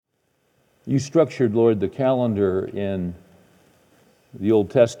You structured, Lord, the calendar in the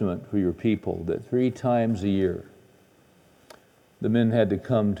Old Testament for your people that 3 times a year the men had to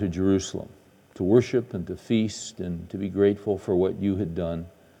come to Jerusalem to worship and to feast and to be grateful for what you had done.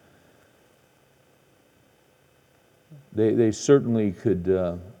 They certainly could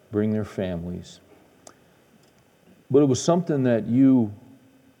bring their families, but it was something that you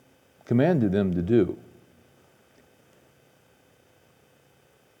commanded them to do.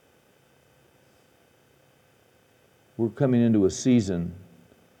 We're coming into a season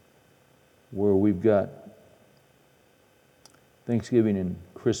where we've got Thanksgiving and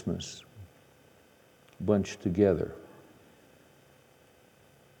Christmas bunched together.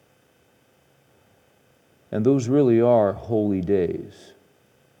 And those really are holy days.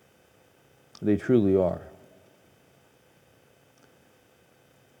 They truly are.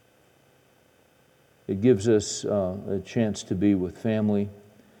 It gives us a chance to be with family.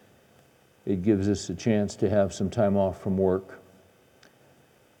 It gives us a chance to have some time off from work.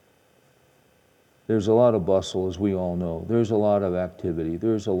 There's a lot of bustle, as we all know. There's a lot of activity.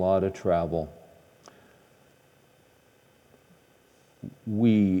 There's a lot of travel.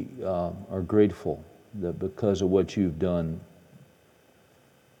 We are grateful that because of what you've done,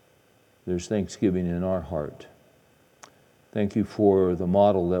 there's thanksgiving in our heart. Thank you for the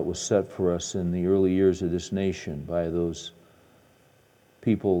model that was set for us in the early years of this nation by those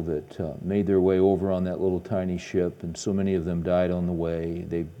people that made their way over on that little tiny ship, and so many of them died on the way.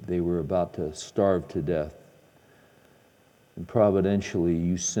 They were about to starve to death. And providentially,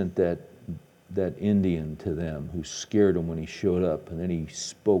 you sent that Indian to them who scared them when he showed up, and then he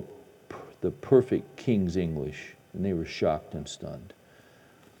spoke the perfect King's English, and they were shocked and stunned.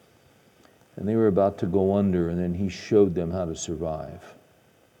 And they were about to go under, and then he showed them how to survive.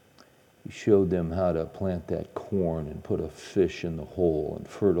 He showed them how to plant that corn and put a fish in the hole and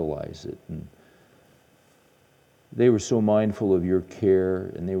fertilize it. And they were so mindful of your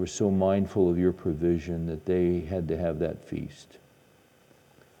care, and they were so mindful of your provision that they had to have that feast.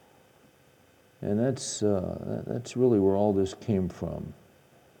 And that's really where all this came from.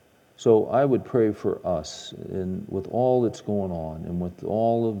 So I would pray for us, and with all that's going on, and with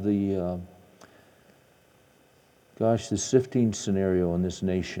all of the the sifting scenario in this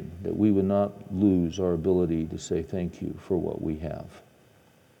nation, that we would not lose our ability to say thank you for what we have.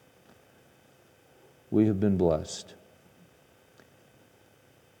 We have been blessed.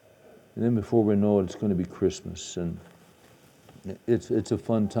 And then before we know it, it's going to be Christmas. And it's a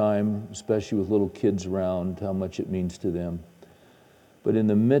fun time, especially with little kids around, how much it means to them. But in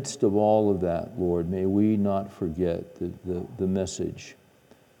the midst of all of that, Lord, may we not forget the message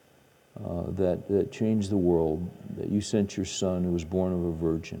that changed the world, that you sent your Son who was born of a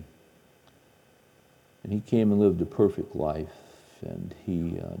virgin. And he came and lived a perfect life, and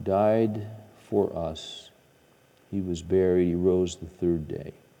he died for us. He was buried, he rose the 3rd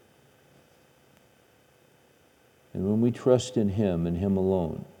day. And when we trust in him and him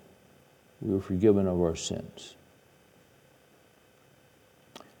alone, we are forgiven of our sins.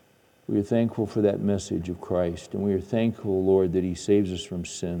 We are thankful for that message of Christ, and we are thankful, Lord, that he saves us from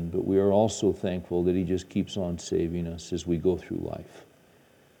sin, but we are also thankful that he just keeps on saving us as we go through life.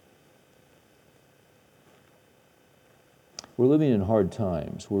 We're living in hard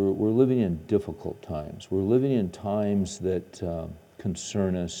times. We're living in difficult times. We're living in times that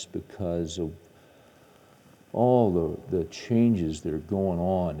concern us because of all the changes that are going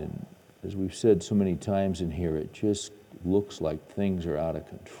on. And as we've said so many times in here, it just looks like things are out of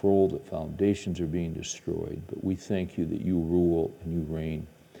control, that foundations are being destroyed. But we thank you that you rule and you reign.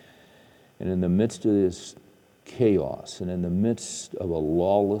 And in the midst of this chaos and in the midst of a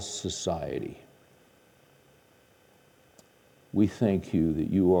lawless society, we thank you that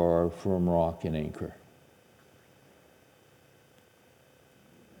you are our firm rock and anchor.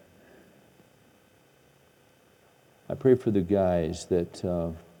 I pray for the guys that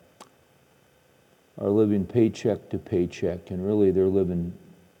are living paycheck to paycheck, and really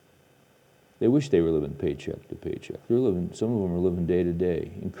they wish they were living paycheck to paycheck. Some of them are living day to day.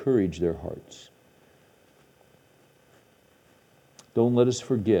 Encourage their hearts. Don't let us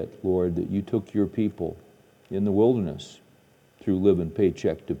forget, Lord, that you took your people in the wilderness through living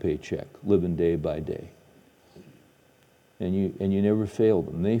paycheck to paycheck, living day by day. And you never failed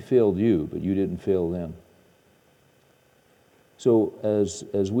them. They failed you, but you didn't fail them. So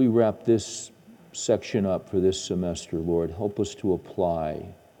as we wrap this section up for this semester, Lord, help us to apply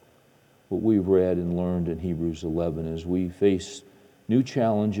what we've read and learned in Hebrews 11 as we face new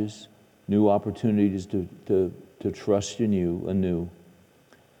challenges, new opportunities to trust in you anew.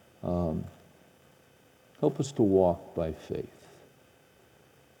 Help us to walk by faith.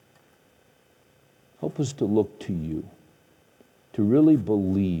 Help us to look to you, to really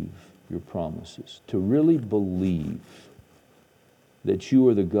believe your promises, to really believe that you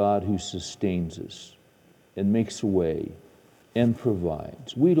are the God who sustains us and makes a way and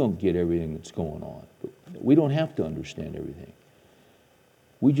provides. We don't get everything that's going on. But we don't have to understand everything.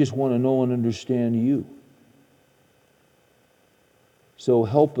 We just want to know and understand you. So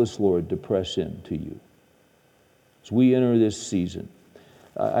help us, Lord, to press into you as we enter this season.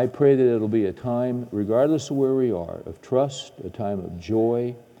 I pray that it'll be a time, regardless of where we are, of trust, a time of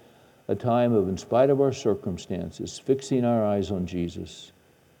joy, a time of, in spite of our circumstances, fixing our eyes on Jesus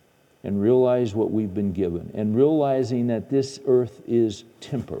and realize what we've been given and realizing that this earth is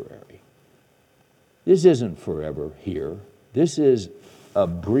temporary. This isn't forever here. This is a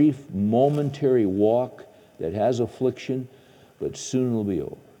brief, momentary walk that has affliction, but soon it'll be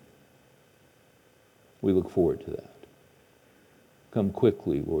over. We look forward to that. Come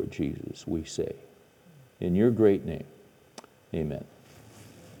quickly, Lord Jesus, we say. In your great name, amen.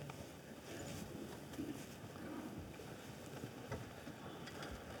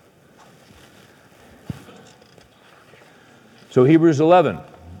 So Hebrews 11,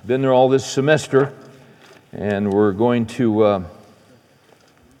 been there all this semester, and we're going to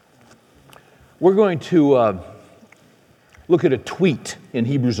look at a tweet in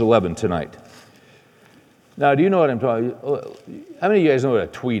Hebrews 11 tonight. Now, do you know what I'm talking about? How many of you guys know what a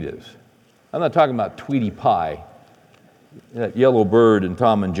tweet is? I'm not talking about Tweety Pie, that yellow bird and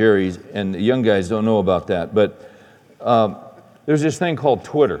Tom and Jerry's, and the young guys don't know about that. But there's this thing called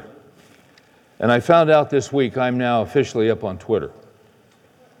Twitter. And I found out this week I'm now officially up on Twitter.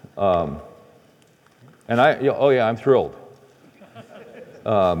 I'm thrilled.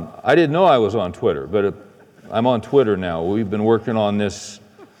 I didn't know I was on Twitter, but I'm on Twitter now. We've been working on this,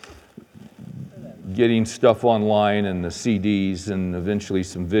 getting stuff online and the CDs and eventually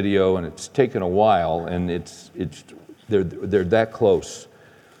some video, and it's taken a while, and they're that close.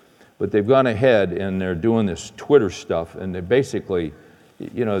 But they've gone ahead and they're doing this Twitter stuff, and they basically,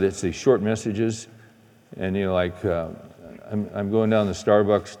 it's these short messages, and I'm going down to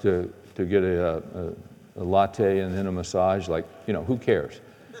Starbucks to get a latte and then a massage. Who cares?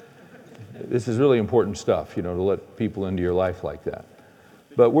 This is really important stuff, to let people into your life like that.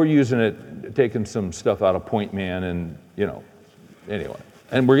 But we're using it, taking some stuff out of Point Man, and anyway.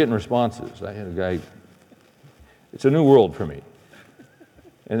 And we're getting responses. I had a guy. It's a new world for me.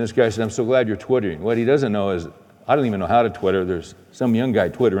 And this guy said, "I'm so glad you're twittering." What he doesn't know is I don't even know how to Twitter. There's some young guy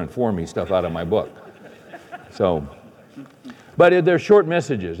twittering for me stuff out of my book. But they're short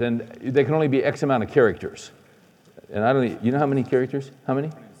messages, and they can only be X amount of characters. And you know how many characters? How many?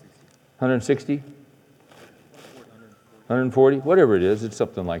 160? 140? Whatever it is, it's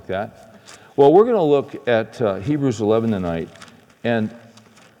something like that. Well, we're going to look at Hebrews 11 tonight. And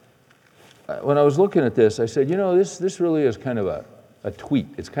when I was looking at this, I said, this really is kind of a tweet.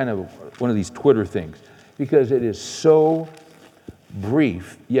 It's kind of one of these Twitter things, because it is so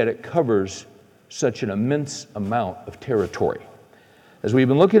brief, yet it covers such an immense amount of territory. As we've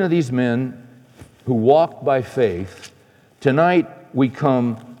been looking at these men who walked by faith, tonight we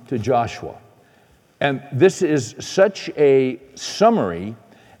come to Joshua. And this is such a summary,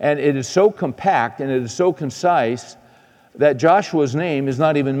 and it is so compact, and it is so concise, that Joshua's name is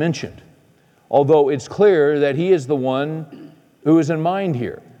not even mentioned, although it's clear that he is the one who is in mind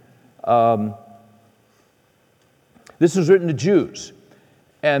here. This was written to Jews,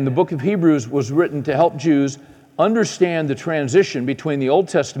 and the book of Hebrews was written to help Jews understand the transition between the Old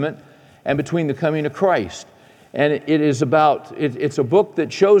Testament and between the coming of Christ. And it's a book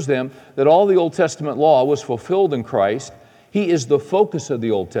that shows them that all the Old Testament law was fulfilled in Christ. He is the focus of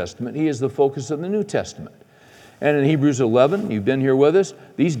the Old Testament. He is the focus of the New Testament. And in Hebrews 11, you've been here with us,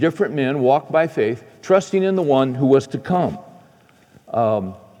 these different men walked by faith, trusting in the one who was to come.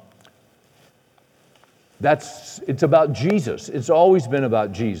 It's about Jesus. It's always been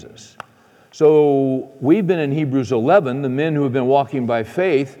about Jesus. So we've been in Hebrews 11, the men who have been walking by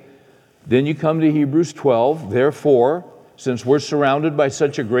faith. Then you come to Hebrews 12. Therefore, since we're surrounded by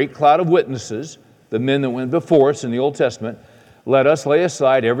such a great cloud of witnesses, the men that went before us in the Old Testament, let us lay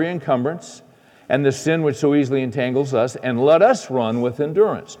aside every encumbrance and the sin which so easily entangles us, and let us run with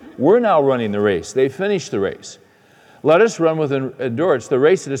endurance. We're now running the race. They finished the race. Let us run with endurance the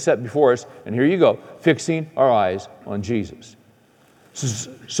race that is set before us, and here you go, fixing our eyes on Jesus.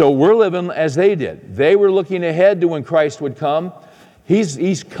 So we're living as they did. They were looking ahead to when Christ would come.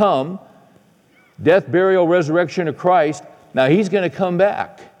 He's come. Death, burial, resurrection of Christ. Now He's going to come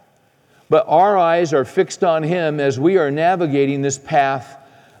back. But our eyes are fixed on Him as we are navigating this path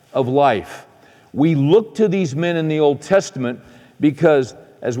of life. We look to these men in the Old Testament because,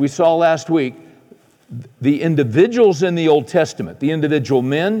 as we saw last week, the individuals in the Old Testament, the individual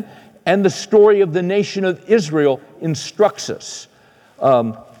men, and the story of the nation of Israel instructs us.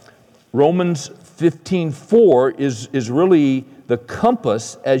 Romans 15:4 is really the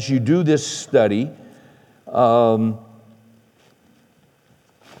compass as you do this study.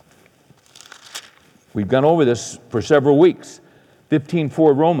 We've gone over this for several weeks.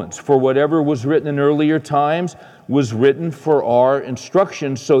 15:4 Romans, for whatever was written in earlier times was written for our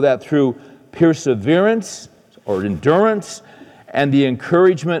instruction, so that through perseverance or endurance and the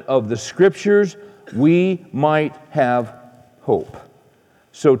encouragement of the Scriptures, we might have hope.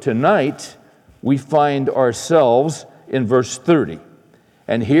 So tonight, we find ourselves in verse 30.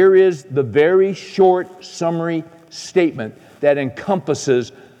 And here is the very short summary statement that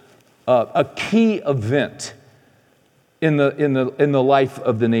encompasses a key event in the life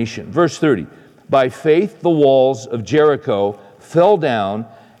of the nation. Verse 30, by faith the walls of Jericho fell down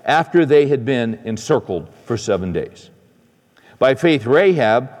after they had been encircled for 7 days. By faith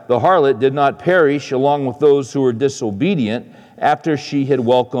Rahab, the harlot, did not perish along with those who were disobedient after she had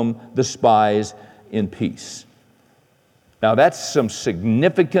welcomed the spies in peace. Now that's some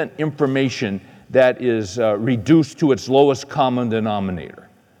significant information that is reduced to its lowest common denominator.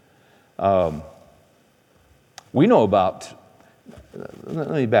 We know about,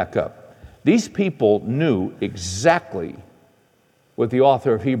 let me back up. These people knew exactly what the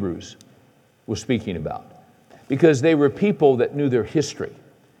author of Hebrews was speaking about, because they were people that knew their history.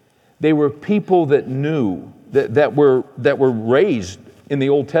 They were people that knew, that were raised in the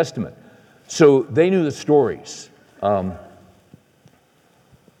Old Testament. So they knew the stories. When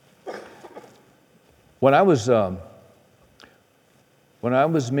I was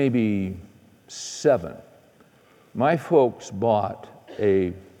maybe 7, my folks bought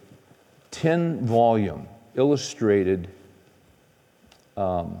a 10-volume illustrated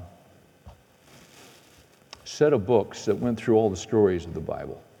set of books that went through all the stories of the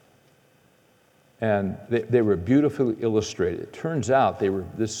Bible. And they were beautifully illustrated. It turns out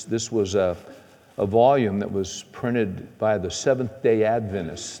this was a volume that was printed by the Seventh-day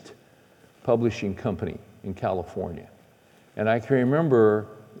Adventist Publishing Company in California. And I can remember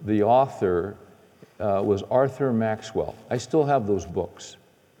the author was Arthur Maxwell. I still have those books.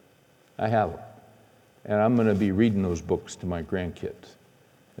 I have them. And I'm going to be reading those books to my grandkids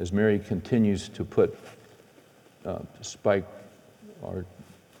as Mary continues to spike our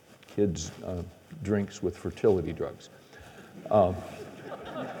kids' drinks with fertility drugs.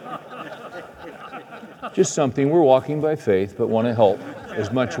 Just something, we're walking by faith, but want to help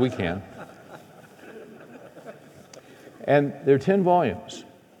as much we can. And they're 10 volumes.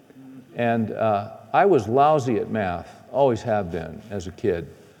 And I was lousy at math, always have been as a kid.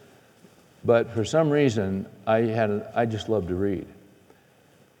 But for some reason, I just loved to read.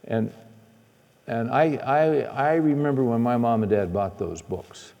 And I remember when my mom and dad bought those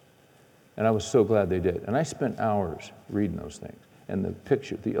books. And I was so glad they did. And I spent hours reading those things. And the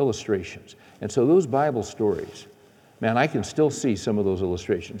picture, the illustrations. And so those Bible stories, man, I can still see some of those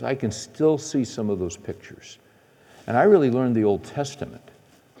illustrations. I can still see some of those pictures. And I really learned the Old Testament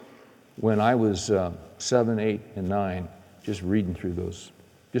when I was 7, 8, and 9, just reading through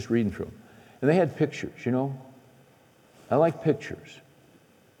them. And they had pictures, you know. I like pictures.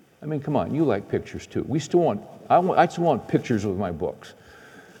 I mean, come on, you like pictures too. I still want pictures with my books.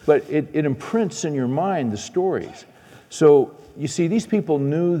 But it imprints in your mind the stories. So, you see, these people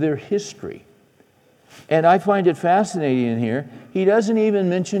knew their history. And I find it fascinating in here, he doesn't even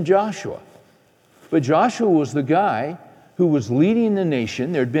mention Joshua. But Joshua was the guy who was leading the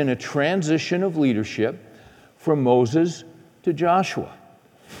nation. There'd been a transition of leadership from Moses to Joshua.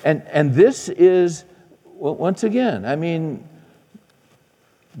 And this is, well, once again, I mean,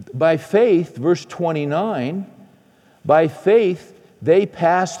 by faith, verse 29, by faith, they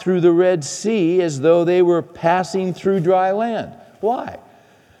passed through the Red Sea as though they were passing through dry land. Why?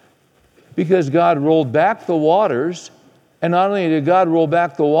 Because God rolled back the waters, and not only did God roll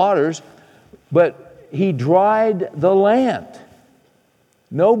back the waters, but He dried the land.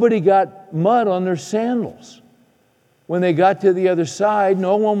 Nobody got mud on their sandals. When they got to the other side,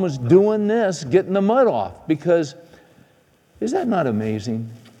 no one was doing this, getting the mud off, because is that not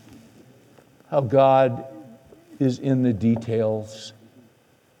amazing? How God is in the details.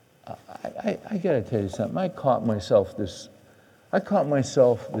 I got to tell you something. I caught myself this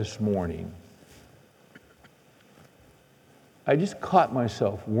morning. I just caught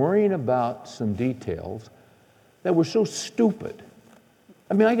myself worrying about some details that were so stupid.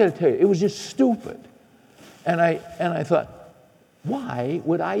 I mean, I got to tell you, it was just stupid. And I thought, why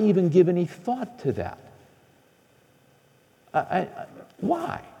would I even give any thought to that?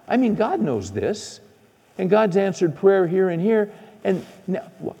 Why? I mean, God knows this. And God's answered prayer here and here. And now,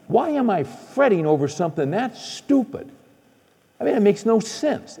 why am I fretting over something that's stupid? I mean, it makes no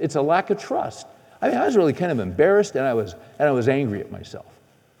sense. It's a lack of trust. I mean, I was really kind of embarrassed, and I was angry at myself.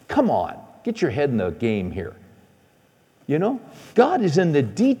 Come on, get your head in the game here. You know, God is in the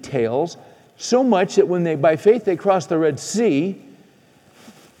details so much that when by faith they crossed the Red Sea,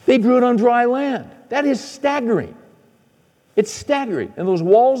 they drew it on dry land. That is staggering. It's staggering. And those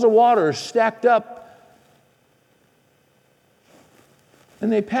walls of water are stacked up,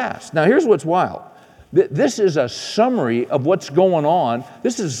 and they passed. Now, here's what's wild. This is a summary of what's going on.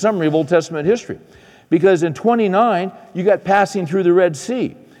 This is a summary of Old Testament history. Because in 29, you got passing through the Red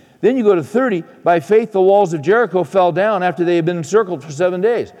Sea. Then you go to 30, by faith the walls of Jericho fell down after they had been encircled for 7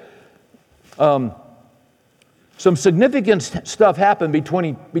 days. Some significant stuff happened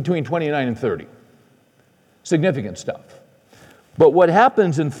between 29 and 30. Significant stuff. But what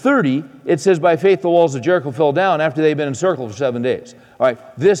happens in 30, it says, by faith the walls of Jericho fell down after they had been encircled for 7 days. All right,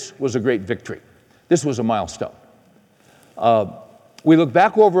 this was a great victory. This was a milestone. We look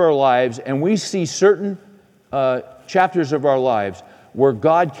back over our lives and we see certain chapters of our lives where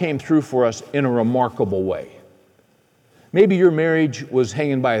God came through for us in a remarkable way. Maybe your marriage was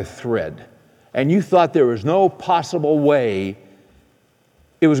hanging by a thread and you thought there was no possible way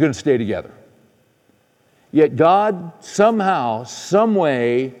it was going to stay together. Yet God somehow, some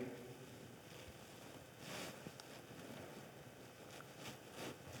way,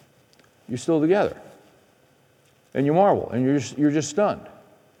 you're still together. And you marvel, and you're just stunned.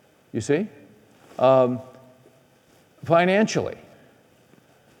 You see? Financially.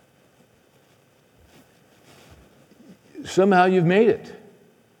 Somehow you've made it.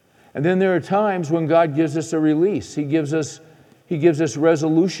 And then there are times when God gives us a release. He gives us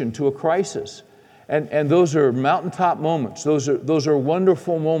resolution to a crisis. And those are mountaintop moments. Those are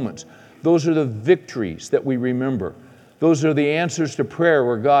wonderful moments. Those are the victories that we remember. Those are the answers to prayer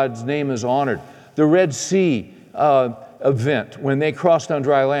where God's name is honored. The Red Sea event when they crossed on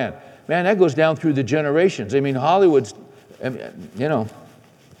dry land. Man, that goes down through the generations. I mean, Hollywood's, you know,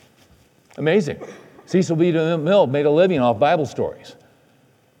 amazing. Cecil B. DeMille made a living off Bible stories.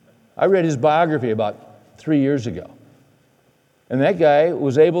 I read his biography about 3 years ago. And that guy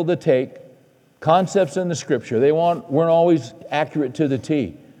was able to take concepts in the Scripture. They weren't always accurate to the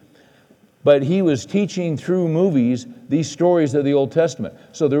T. But he was teaching through movies these stories of the Old Testament.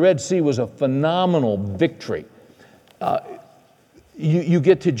 So the Red Sea was a phenomenal victory. You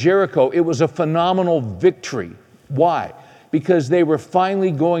get to Jericho, it was a phenomenal victory. Why? Because they were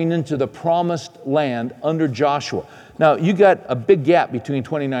finally going into the promised land under Joshua. Now, you got a big gap between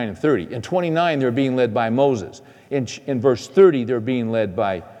 29 and 30. In 29, they're being led by Moses. In verse 30, they're being led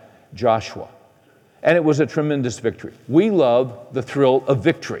by Joshua. And it was a tremendous victory. We love the thrill of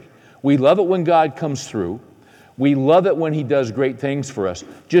victory. We love it when God comes through. We love it when He does great things for us.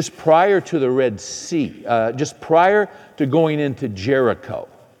 Just prior to the Red Sea, just prior to going into Jericho,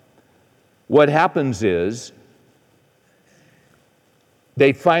 what happens is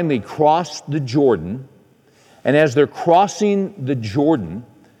they finally cross the Jordan, and as they're crossing the Jordan,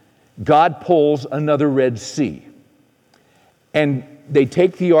 God pulls another Red Sea. And they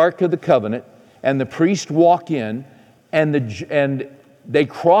take the Ark of the Covenant, and the priests walk in, and they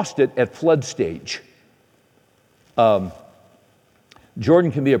crossed it at flood stage.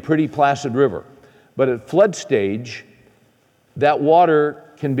 Jordan can be a pretty placid river, but at flood stage, that water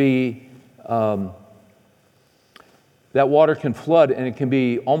can flood, and it can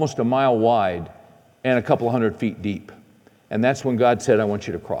be almost a mile wide and a couple 100 feet deep. And that's when God said, "I want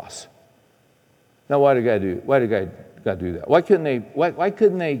you to cross." Now, why did God do that? Why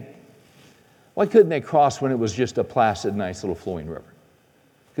couldn't they cross when it was just a placid, nice little flowing river?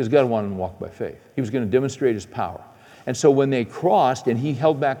 Because God wanted them to walk by faith. He was going to demonstrate His power. And so when they crossed, and He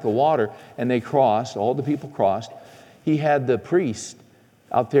held back the water, and they crossed, all the people crossed, He had the priest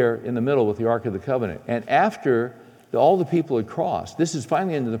out there in the middle with the Ark of the Covenant. And after all the people had crossed, this is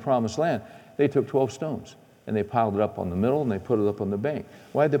finally into the Promised Land, they took 12 stones, and they piled it up on the middle, and they put it up on the bank.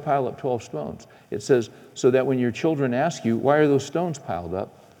 Why did they pile up 12 stones? It says, so that when your children ask you, why are those stones piled up,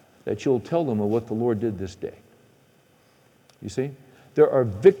 that you'll tell them of what the Lord did this day. You see? There are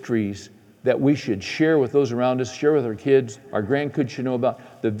victories that we should share with those around us, share with our kids, our grandkids should know about.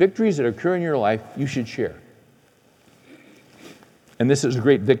 The victories that occur in your life, you should share. And this is a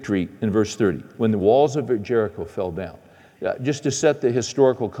great victory in verse 30, when the walls of Jericho fell down. Just to set the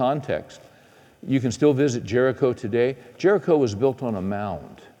historical context, you can still visit Jericho today. Jericho was built on a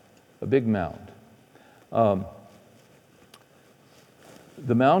mound, a big mound. The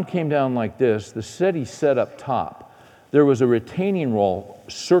mound came down like this. The city set up top. There was a retaining wall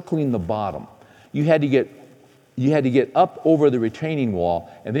circling the bottom. You had to get up over the retaining wall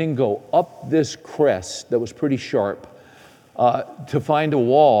and then go up this crest that was pretty sharp to find a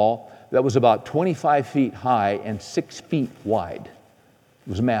wall that was about 25 feet high and 6 feet wide. It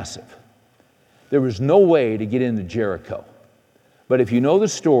was massive. There was no way to get into Jericho. But if you know the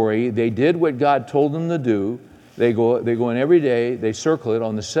story, they did what God told them to do. They go in every day, they circle it.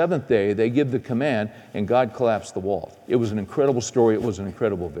 On the seventh day, they give the command, and God collapsed the wall. It was an incredible story. It was an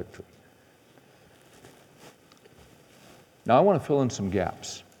incredible victory. Now, I want to fill in some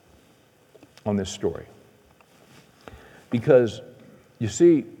gaps on this story. Because, you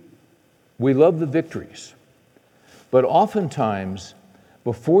see, we love the victories. But oftentimes,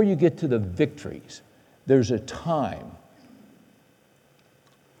 before you get to the victories, there's a time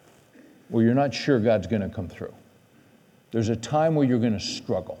where you're not sure God's going to come through. There's a time where you're going to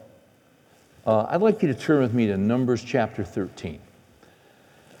struggle. I'd like you to turn with me to Numbers chapter 13.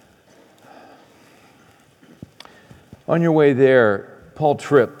 On your way there, Paul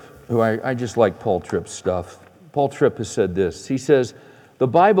Tripp, who I just like Paul Tripp's stuff, Paul Tripp has said this. He says, the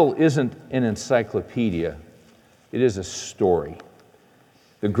Bible isn't an encyclopedia, it is a story.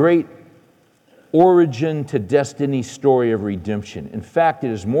 The great origin to destiny story of redemption. In fact,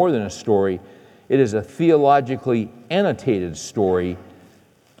 it is more than a story. It is a theologically annotated story.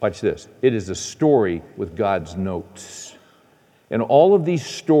 Watch this. It is a story with God's notes. In all of these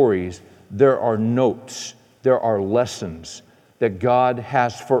stories, there are notes, there are lessons that God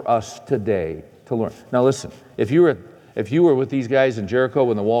has for us today to learn. Now listen, if you were with these guys in Jericho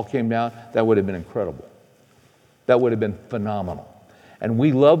when the wall came down, that would have been incredible. That would have been phenomenal. And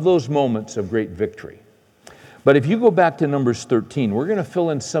we love those moments of great victory. But if you go back to Numbers 13, we're going to fill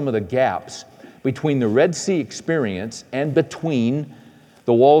in some of the gaps between the Red Sea experience and between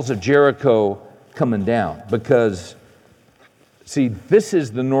the walls of Jericho coming down. Because, see, this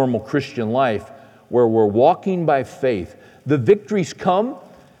is the normal Christian life where we're walking by faith. The victories come.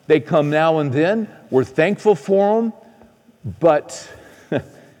 They come now and then. We're thankful for them. But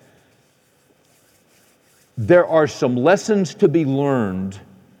there are some lessons to be learned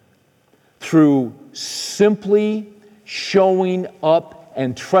through simply showing up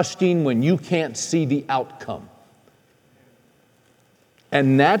and trusting when you can't see the outcome.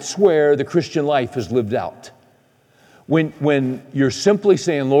 And that's where the Christian life is lived out. When you're simply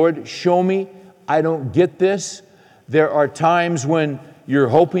saying, Lord, show me, I don't get this. There are times when you're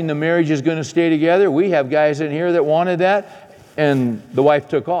hoping the marriage is going to stay together. We have guys in here that wanted that, and the wife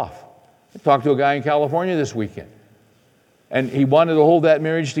took off. I talked to a guy in California this weekend, and he wanted to hold that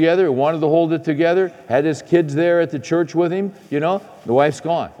marriage together. He wanted to hold it together, had his kids there at the church with him. You know, the wife's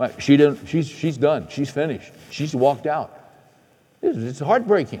gone. She's done. She's finished. She's walked out. It's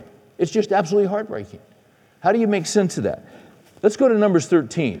heartbreaking. It's just absolutely heartbreaking. How do you make sense of that? Let's go to Numbers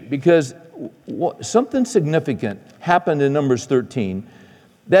 13, because something significant happened in Numbers 13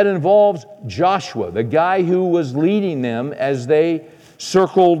 that involves Joshua, the guy who was leading them as they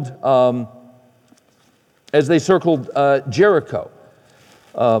circled Jericho.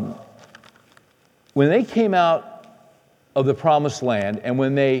 When they came out of the Promised Land and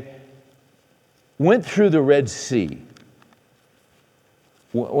when they went through the Red Sea,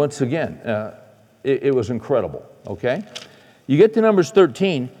 once again, it was incredible, okay? You get to Numbers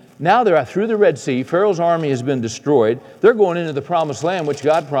 13, now they're through the Red Sea, Pharaoh's army has been destroyed, they're going into the Promised Land, which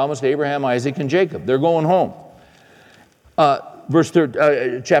God promised Abraham, Isaac, and Jacob. They're going home.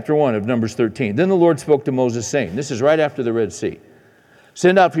 Chapter 1 of Numbers 13. Then the Lord spoke to Moses, saying, this is right after the Red Sea.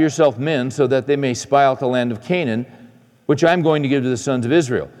 Send out for yourself men so that they may spy out the land of Canaan, which I'm going to give to the sons of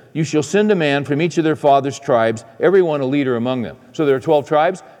Israel. You shall send a man from each of their fathers' tribes, every one a leader among them. So there are 12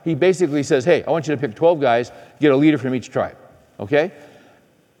 tribes. He basically says, hey, I want you to pick 12 guys, get a leader from each tribe. Okay?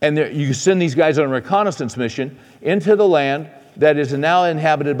 And you send these guys on a reconnaissance mission into the land that is now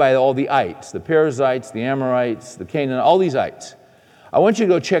inhabited by all the ites, the Perizzites, the Amorites, the Canaanites, all these ites. I want you to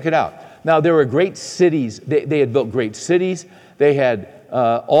go check it out. Now, there were great cities. They had built great cities. They had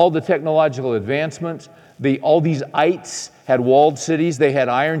all the technological advancements. All these ites had walled cities. They had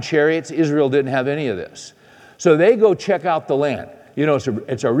iron chariots. Israel didn't have any of this. So they go check out the land. You know,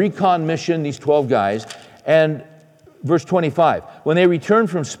 it's a recon mission, these 12 guys. And verse 25, when they returned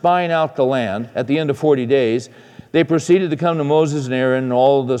from spying out the land at the end of 40 days, they proceeded to come to Moses and Aaron and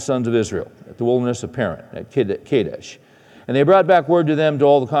all the sons of Israel at the wilderness of Paran, at Kadesh. And they brought back word to them, to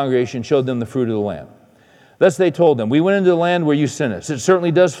all the congregation, showed them the fruit of the land. Thus they told them, we went into the land where you sent us. It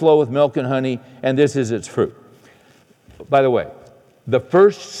certainly does flow with milk and honey, and this is its fruit. By the way, the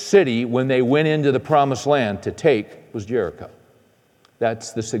first city when they went into the promised land to take was Jericho.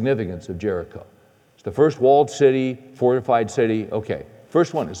 That's the significance of Jericho. It's the first walled city, fortified city. Okay,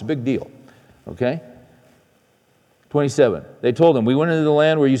 first one, it's a big deal. Okay? 27. They told him, we went into the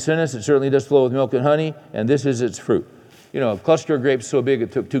land where you sent us. It certainly does flow with milk and honey, and this is its fruit. You know, a cluster of grapes so big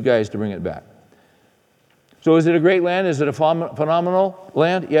it took 2 guys to bring it back. So is it a great land? Is it a phenomenal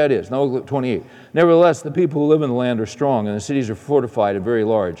land? Yeah, it is. Now look at 28. Nevertheless, the people who live in the land are strong, and the cities are fortified and very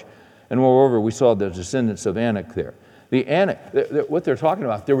large. And moreover, we saw the descendants of Anak there. The Anak, what they're talking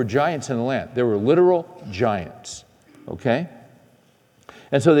about, there were giants in the land. There were literal giants, okay?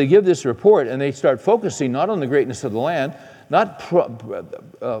 And so they give this report, and they start focusing not on the greatness of the land, not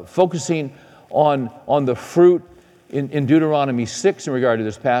focusing on the fruit in Deuteronomy 6 in regard to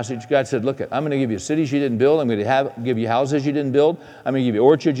this passage. God said, look, I'm going to give you cities you didn't build. I'm going to give you houses you didn't build. I'm going to give you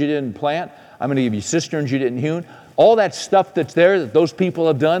orchards you didn't plant. I'm going to give you cisterns you didn't hew. All that stuff that's there that those people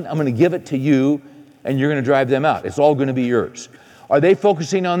have done, I'm going to give it to you, and you're going to drive them out. It's all going to be yours. Are they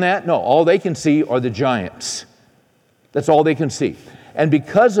focusing on that? No. All they can see are the giants. That's all they can see. And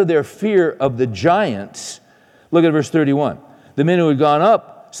because of their fear of the giants, look at verse 31. The men who had gone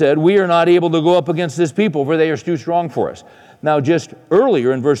up said, we are not able to go up against this people, for they are too strong for us. Now, just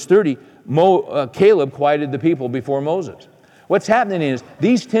earlier in verse 30, Caleb quieted the people before Moses. What's happening is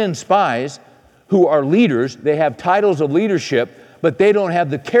these 10 spies who are leaders, they have titles of leadership, but they don't have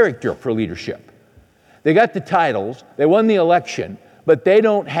the character for leadership. They got the titles, they won the election, but they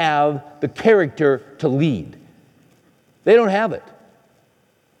don't have the character to lead. They don't have it.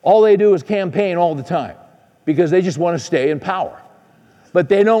 All they do is campaign all the time because they just want to stay in power. But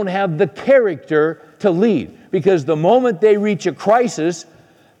they don't have the character to lead because the moment they reach a crisis,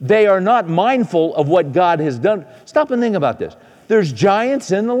 they are not mindful of what God has done. Stop and think about this. There's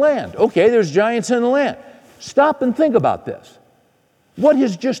giants in the land. Okay, there's giants in the land. Stop and think about this. What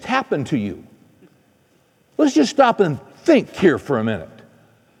has just happened to you? Let's just stop and think here for a minute.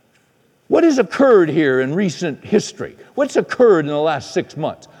 What has occurred here in recent history? What's occurred in the last 6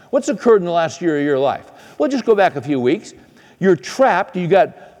 months? What's occurred in the last year of your life? Well, just go back a few weeks. You're trapped. You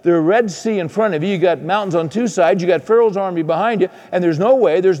got the Red Sea in front of you. You got mountains on 2 sides. You got Pharaoh's army behind you. And there's no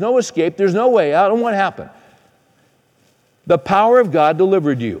way, there's no escape, there's no way out. And what happened? The power of God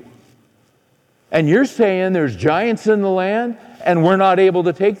delivered you. And you're saying there's giants in the land and we're not able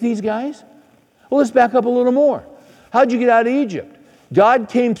to take these guys? Well, let's back up a little more. How'd you get out of Egypt? God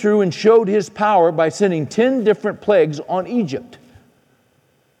came through and showed His power by sending 10 different plagues on Egypt.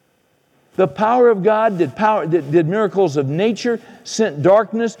 The power of God did miracles of nature, sent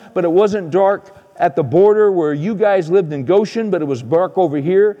darkness, but it wasn't dark at the border where you guys lived in Goshen, but it was dark over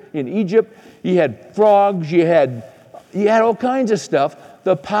here in Egypt. You had frogs, you had all kinds of stuff.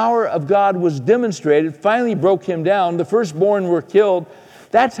 The power of God was demonstrated, finally broke him down. The firstborn were killed.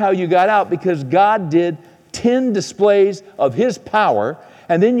 That's how you got out, because God did 10 displays of His power,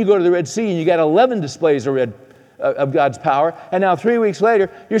 and then you go to the Red Sea and you got 11 displays of God's power, and now 3 weeks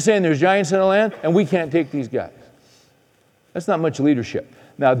later, you're saying there's giants in the land and we can't take these guys. That's not much leadership.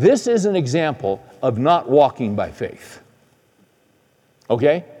 Now, this is an example of not walking by faith.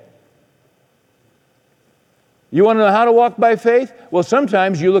 Okay? You want to know how to walk by faith? Well,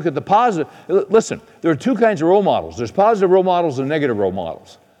 sometimes you look at the positive. Listen, there are 2 kinds of role models. There's positive role models and negative role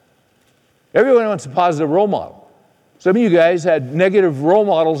models. Everyone wants a positive role model. Some of you guys had negative role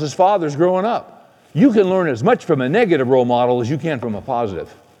models as fathers growing up. You can learn as much from a negative role model as you can from a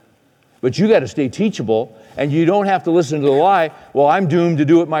positive. But you got to stay teachable, and you don't have to listen to the lie, well, I'm doomed to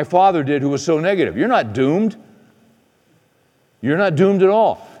do what my father did who was so negative. You're not doomed. You're not doomed at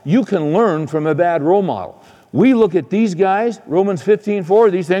all. You can learn from a bad role model. We look at these guys, Romans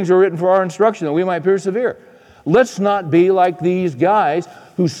 15:4, these things are written for our instruction that we might persevere. Let's not be like these guys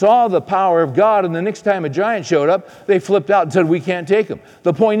who saw the power of God, and the next time a giant showed up, they flipped out and said, we can't take him.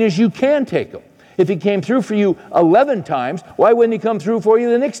 The point is, you can take him. If He came through for you 11 times, why wouldn't He come through for you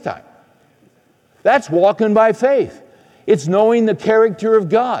the next time? That's walking by faith. It's knowing the character of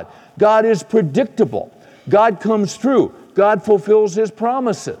God. God is predictable. God comes through. God fulfills His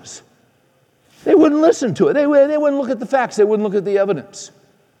promises. They wouldn't listen to it. They wouldn't look at the facts. They wouldn't look at the evidence.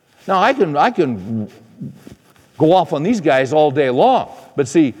 Now, I can go off on these guys all day long. But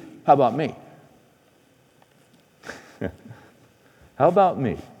see, how about me? How about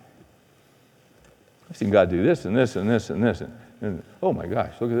me? I've seen God do this and this and this and this. And oh my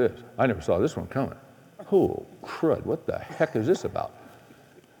gosh, look at this. I never saw this one coming. Oh, crud, what the heck is this about?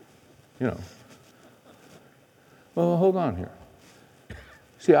 You know. Well, hold on here.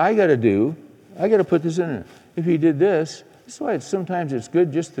 See, I got to put this in there. If He did this, that's why sometimes it's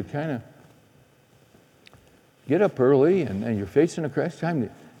good just to kind of get up early, and you're facing a crisis time.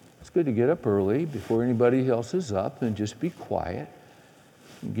 It's good to get up early before anybody else is up and just be quiet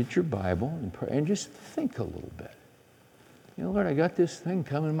and get your Bible and pray and just think a little bit. Lord, I got this thing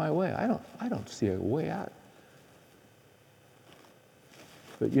coming my way. I don't see a way out.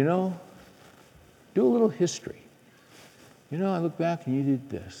 But do a little history. I look back and you did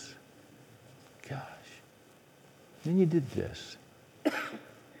this. Gosh. Then you did this.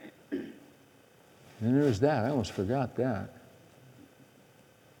 And then there was that. I almost forgot that.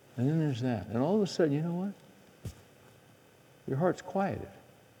 And then there's that. And all of a sudden, you know what? Your heart's quieted.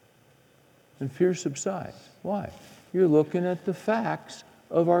 And fear subsides. Why? You're looking at the facts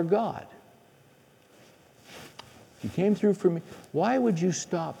of our God. You came through for me. Why would you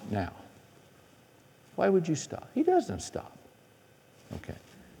stop now? Why would you stop? He doesn't stop. Okay.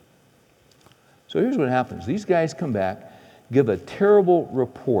 So here's what happens. These guys come back, give a terrible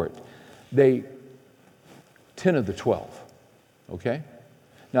report. 10 of the 12. Okay?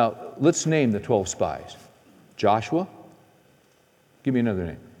 Now, let's name the 12 spies. Joshua. Give me another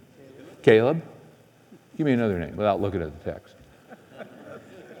name. Caleb. Give me another name without looking at the text.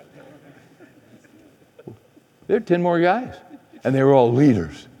 There are 10 more guys. And they were all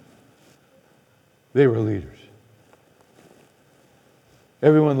leaders. They were leaders.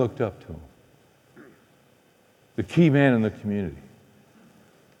 Everyone looked up to him. The key man in the community.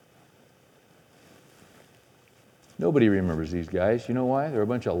 Nobody remembers these guys. You know why? They're a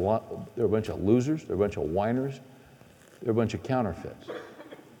bunch of losers. They're a bunch of whiners. They're a bunch of counterfeits.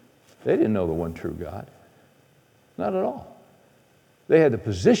 They didn't know the one true God. Not at all. They had the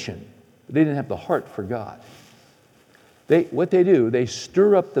position, but they didn't have the heart for God. What they do, they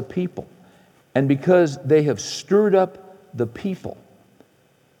stir up the people. And because they have stirred up the people,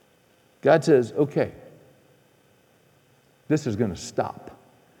 God says, okay, this is going to stop.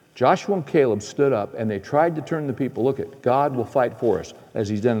 Joshua and Caleb stood up and they tried to turn the people. Look at, God will fight for us as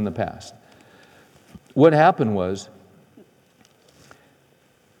he's done in the past. What happened was,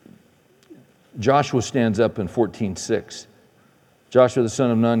 Joshua stands up in 14:6. Joshua the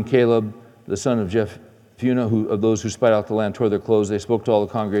son of Nun, Caleb the son of Jephunneh, who of those who spied out the land tore their clothes. They spoke to all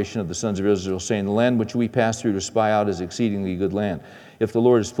the congregation of the sons of Israel, saying, the land which we passed through to spy out is exceedingly good land. If the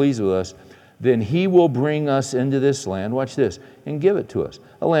Lord is pleased with us, then he will bring us into this land, watch this, and give it to us,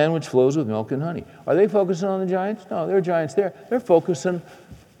 a land which flows with milk and honey. Are they focusing on the giants? No, there are giants there. They're focusing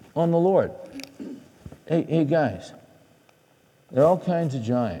on the Lord. Hey guys, there are all kinds of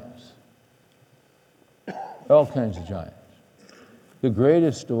giants. All kinds of giants. The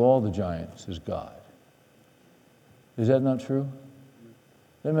greatest of all the giants is God. Is that not true?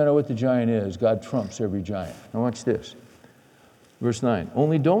 No matter what the giant is, God trumps every giant. Now watch this. Verse 9,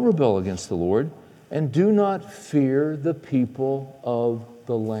 only don't rebel against the Lord, and do not fear the people of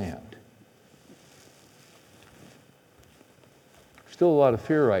the land. Still a lot of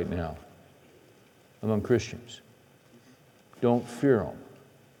fear right now among Christians. Don't fear them.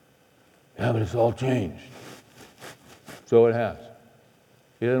 Yeah, but it's all changed. So it has.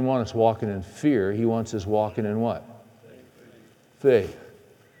 He doesn't want us walking in fear. He wants us walking in what? Faith.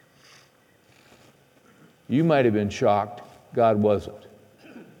 You might have been shocked. God wasn't.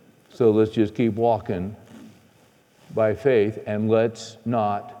 So let's just keep walking by faith, and let's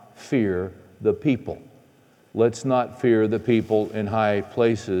not fear the people. Let's not fear the people in high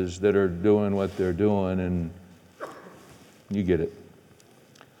places that are doing what they're doing, and you get it.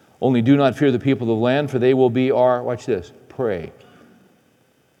 Only do not fear the people of the land, for they will be our, watch this, prey.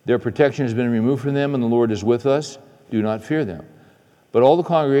 Their protection has been removed from them, and the Lord is with us. Do not fear them. But all the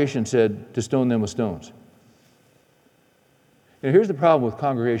congregation said to stone them with stones. Now, here's the problem with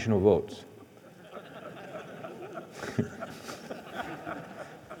congregational votes.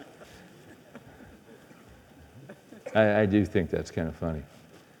 I do think that's kind of funny.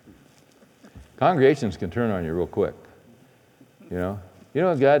 Congregations can turn on you real quick. You know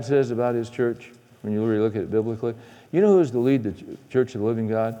what God says about his church when you really look at it biblically? You know who's to lead the church of the living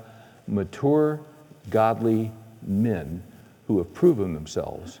God? Mature, godly men who have proven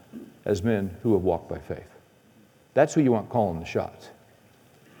themselves as men who have walked by faith. That's who you want calling the shots.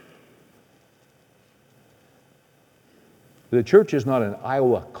 The church is not an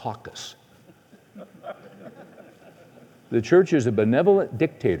Iowa caucus. The church is a benevolent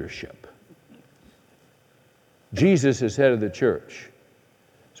dictatorship. Jesus is head of the church.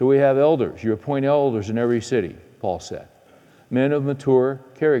 So we have elders. You appoint elders in every city, Paul said. Men of mature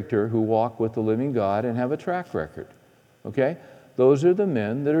character who walk with the living God and have a track record. Okay? Those are the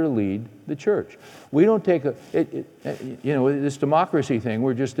men that are lead the church. We don't take this democracy thing,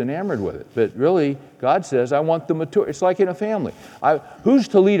 we're just enamored with it. But really, God says, I want the mature. It's like in a family. Who's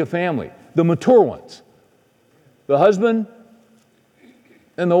to lead a family? The mature ones. The husband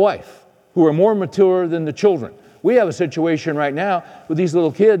and the wife, who are more mature than the children. We have a situation right now with these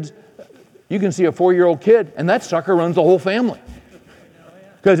little kids. You can see a 4-year-old kid, and that sucker runs the whole family.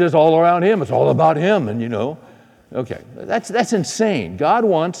 Because it's all around him. It's all about him, and Okay, that's insane. God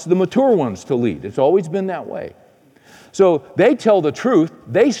wants the mature ones to lead. It's always been that way. So they tell the truth.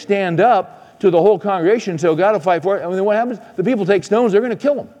 They stand up to the whole congregation and say, God will fight for it. And then what happens? The people take stones. They're going to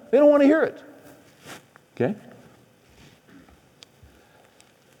kill them. They don't want to hear it. Okay?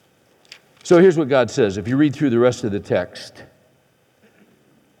 So here's what God says. If you read through the rest of the text,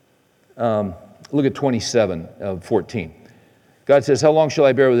 look at 27 of 14. God says, how long shall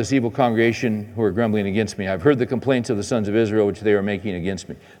I bear with this evil congregation who are grumbling against me? I've heard the complaints of the sons of Israel which they are making against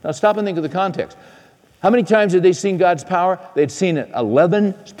me. Now stop and think of the context. How many times had they seen God's power? They'd seen it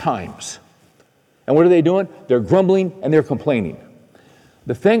 11 times. And what are they doing? They're grumbling and they're complaining.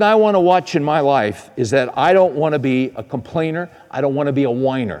 The thing I want to watch in my life is that I don't want to be a complainer. I don't want to be a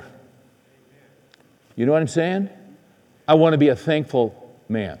whiner. You know what I'm saying? I want to be a thankful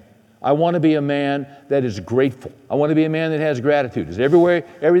man. I want to be a man that is grateful. I want to be a man that has gratitude. Is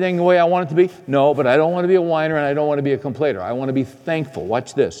everything the way I want it to be? No, but I don't want to be a whiner and I don't want to be a complainer. I want to be thankful.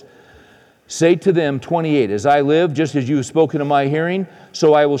 Watch this. Say to them, 28, as I live, just as you have spoken in my hearing,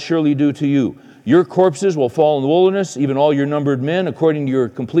 so I will surely do to you. Your corpses will fall in the wilderness, even all your numbered men, according to your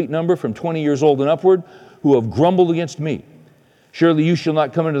complete number, from 20 years old and upward, who have grumbled against me. Surely you shall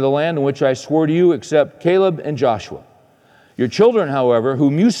not come into the land in which I swore to you, except Caleb and Joshua. Your children, however,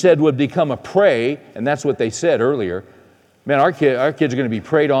 whom you said would become a prey, and that's what they said earlier. Man, our kids are going to be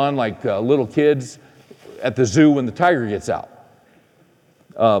preyed on like little kids at the zoo when the tiger gets out.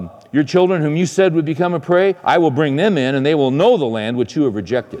 Your children, whom you said would become a prey, I will bring them in, and they will know the land which you have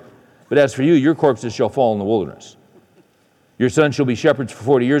rejected. But as for you, your corpses shall fall in the wilderness. Your sons shall be shepherds for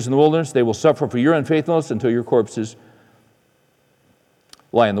 40 years in the wilderness. They will suffer for your unfaithfulness until your corpses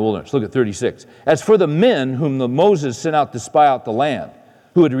lie in the wilderness. Look at 36. As for the men whom Moses sent out to spy out the land,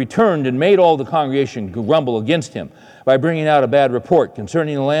 who had returned and made all the congregation grumble against him by bringing out a bad report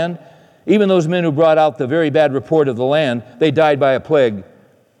concerning the land, even those men who brought out the very bad report of the land, they died by a plague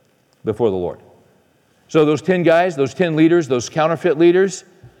before the Lord. So those 10 guys, those 10 leaders, those counterfeit leaders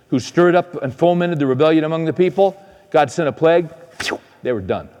who stirred up and fomented the rebellion among the people, God sent a plague, they were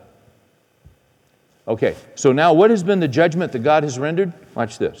done. Okay, so now what has been the judgment that God has rendered?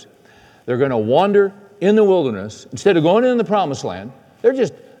 Watch this. They're going to wander in the wilderness. Instead of going into the promised land,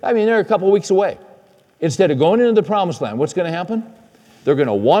 they're a couple weeks away. Instead of going into the promised land, what's going to happen? They're going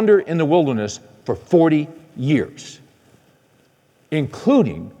to wander in the wilderness for 40 years,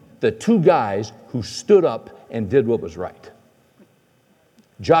 including the 2 guys who stood up and did what was right.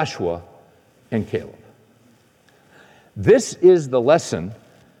 Joshua and Caleb. This is the lesson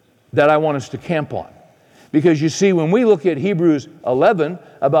that I want us to camp on. Because you see, when we look at Hebrews 11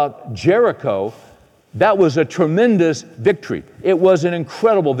 about Jericho, that was a tremendous victory. It was an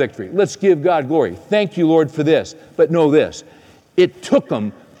incredible victory. Let's give God glory. Thank you, Lord, for this. But know this, it took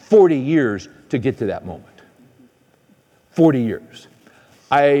them 40 years to get to that moment. 40 years.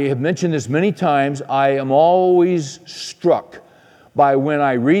 I have mentioned this many times. I am always struck by when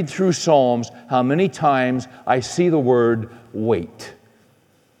I read through Psalms, how many times I see the word wait.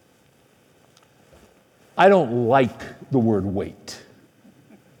 I don't like the word wait.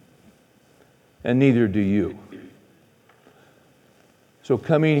 And neither do you. So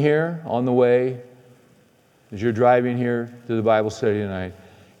coming here on the way, as you're driving here to the Bible study tonight,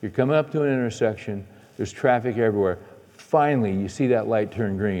 you're coming up to an intersection, there's traffic everywhere. Finally, you see that light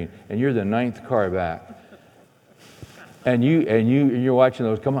turn green, and you're the 9th car back. And you're watching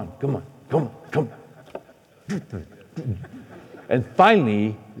those, come on. And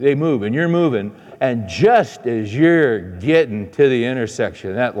finally, they move, and you're moving, and just as you're getting to the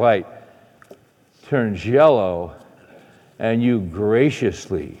intersection, that light turns yellow, and you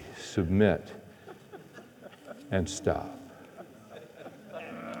graciously submit and stop.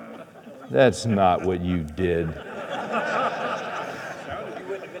 That's not what you did.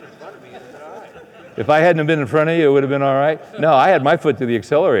 If I hadn't been in front of you, it would have been all right. No, I had my foot to the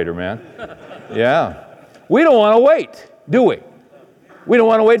accelerator, man. Yeah. We don't want to wait, do we? We don't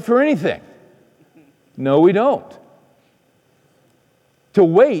want to wait for anything. No, we don't. To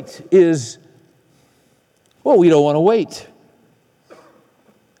wait is, we don't want to wait.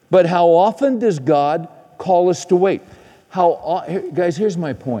 But how often does God call us to wait? Guys, here's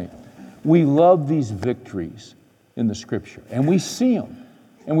my point. We love these victories in the Scripture, and we see them.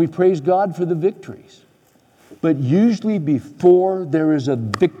 And we praise God for the victories. But usually before there is a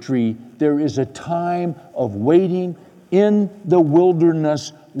victory, there is a time of waiting in the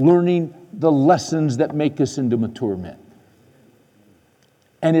wilderness, learning the lessons that make us into mature men.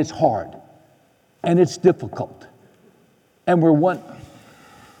 And it's hard. And it's difficult. And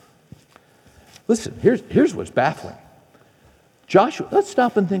Listen, here's what's baffling. Joshua, let's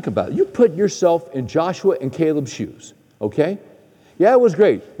stop and think about it. You put yourself in Joshua and Caleb's shoes, okay? Yeah, it was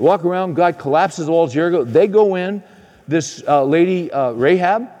great. You walk around, God collapses the walls of Jericho. They go in. This lady,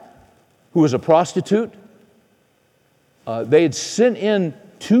 Rahab, who was a prostitute, they had sent in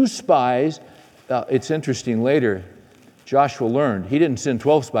 2 spies. It's interesting, later, Joshua learned he didn't send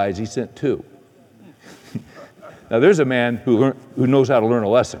 12 spies, he sent 2. Now, there's a man who knows how to learn a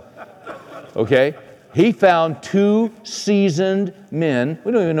lesson, okay? He found 2 seasoned men.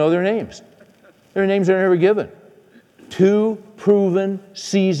 We don't even know their names. Their names are never given. 2 proven,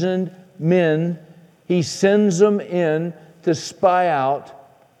 seasoned men. He sends them in to spy out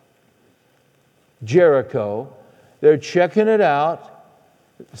Jericho. They're checking it out.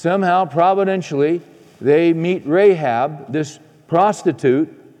 Somehow, providentially, they meet Rahab, this prostitute,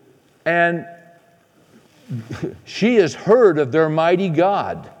 and she has heard of their mighty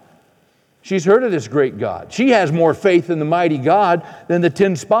God. She's heard of this great God. She has more faith in the mighty God than the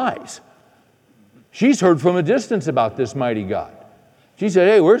 10 spies. She's heard from a distance about this mighty God. She said,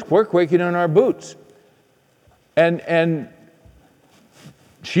 hey, we're quaking in our boots. And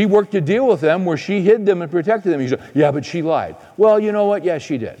she worked a deal with them where she hid them and protected them. He said, yeah, but she lied. Well, you know what? Yeah,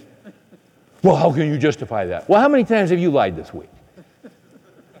 she did. Well, how can you justify that? Well, how many times have you lied this week?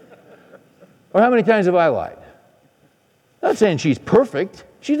 Or how many times have I lied? I'm not saying she's perfect.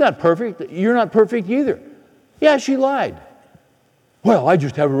 She's not perfect. You're not perfect either. Yeah, she lied. Well, I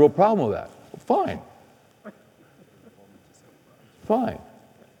just have a real problem with that. Well, fine. Fine.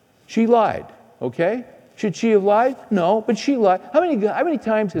 She lied, okay? Should she have lied? No, but she lied. How many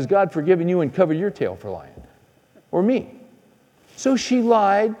times has God forgiven you and covered your tail for lying? Or me? So she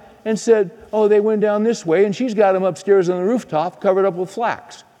lied and said, oh, they went down this way, and she's got them upstairs on the rooftop covered up with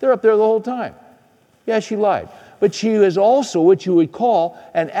flax. They're up there the whole time. Yeah, she lied. But she is also what you would call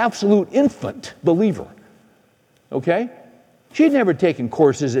an absolute infant believer. Okay? She'd never taken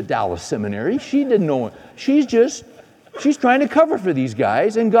courses at Dallas Seminary. She didn't know it. She's trying to cover for these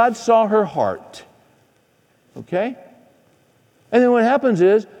guys, and God saw her heart. Okay? And then what happens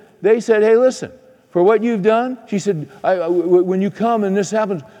is, they said, hey, listen, for what you've done, she said, when you come and this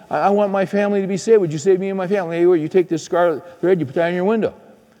happens, I want my family to be saved. Would you save me and my family? Hey, you take this scarlet thread, you put that on your window.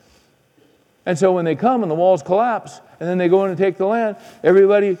 And so when they come and the walls collapse, and then they go in and take the land,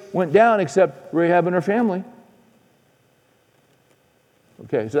 everybody went down except Rahab and her family.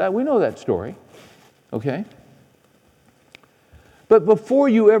 Okay, so we know that story. Okay? But before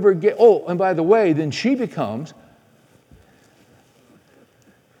you ever get, oh, and by the way, then she becomes,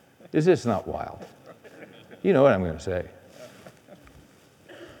 is this not wild? You know what I'm going to say.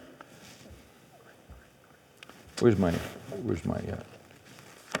 Where's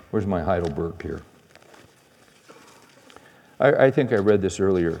my Heidelberg here? I think I read this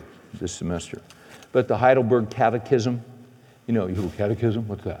earlier this semester. But the Heidelberg Catechism, you know catechism?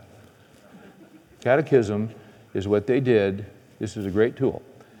 What's that? Catechism is what they did. This is a great tool.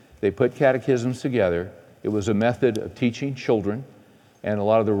 They put catechisms together. It was a method of teaching children and a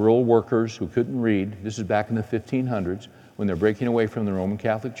lot of the rural workers who couldn't read. This is back in the 1500s when they're breaking away from the Roman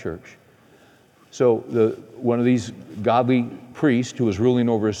Catholic Church. So one of these godly priests who was ruling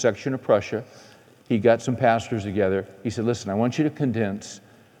over a section of Prussia, he got some pastors together. He said, listen, I want you to condense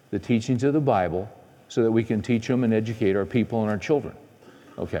the teachings of the Bible so that we can teach them and educate our people and our children.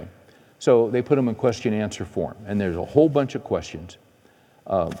 Okay. So they put them in question-answer form, and there's a whole bunch of questions.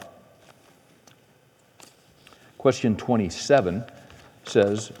 Question 27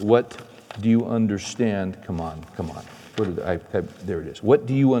 says, what do you understand? Come on. There it is. What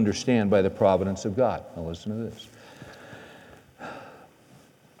do you understand by the providence of God? Now listen to this.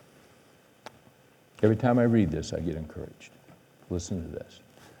 Every time I read this, I get encouraged. Listen to this.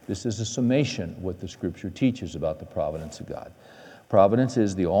 This is a summation of what the Scripture teaches about the providence of God. Providence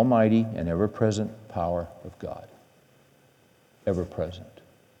is the almighty and ever-present power of God. Ever-present.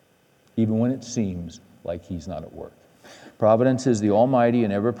 Even when it seems like He's not at work. Providence is the almighty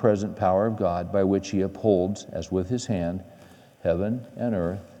and ever-present power of God by which He upholds, as with His hand, heaven and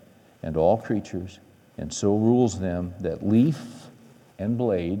earth and all creatures, and so rules them that leaf and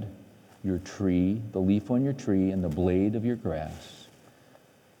blade, your tree, the leaf on your tree and the blade of your grass,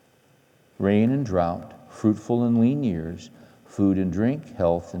 rain and drought, fruitful and lean years, food and drink,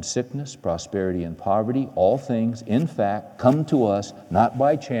 health and sickness, prosperity and poverty, all things, in fact, come to us not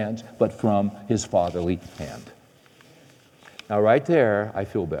by chance, but from His fatherly hand. Now, right there, I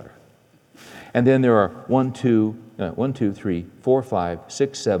feel better. And then there are 1, 2, 3, 4, 5,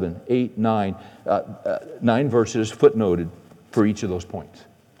 6, 7, 8, 9, 9 verses footnoted for each of those points.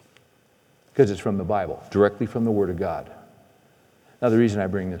 Because it's from the Bible, directly from the Word of God. Now, the reason I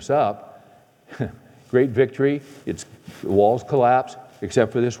bring this up, Great victory. The walls collapse,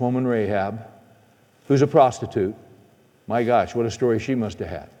 except for this woman Rahab, who's a prostitute. My gosh, what a story she must have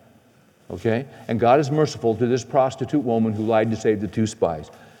had. Okay? And God is merciful to this prostitute woman who lied to save the 2 spies.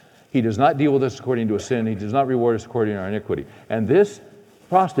 He does not deal with us according to a sin. He does not reward us according to our iniquity. And this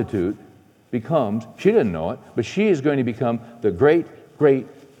prostitute becomes, she didn't know it, but she is going to become the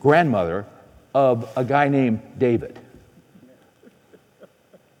great-great-grandmother of a guy named David.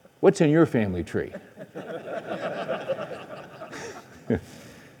 What's in your family tree?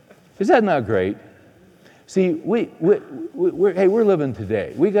 Is that not great? See, we're living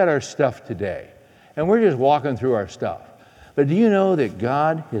today. We got our stuff today. And we're just walking through our stuff. But do you know that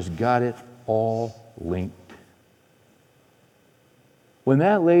God has got it all linked? When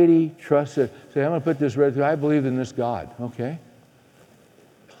that lady trusted, say, I'm going to put this red, I believe in this God. Okay.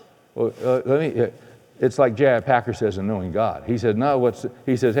 Well, it's like J.I. Packer says in Knowing God. He said,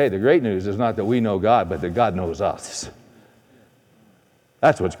 he says, hey, the great news is not that we know God, but that God knows us.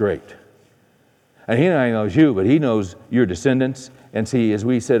 That's what's great. And He not only knows you, but He knows your descendants. And see, as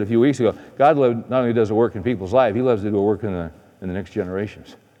we said a few weeks ago, God not only does a work in people's lives, He loves to do a work in the next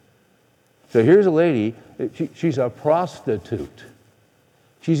generations. So here's a lady, she's a prostitute.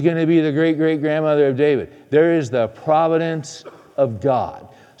 She's going to be the great-great-grandmother of David. There is the providence of God.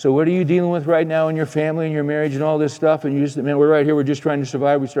 So what are you dealing with right now in your family and your marriage and all this stuff? And you just, man, we're right here, we're just trying to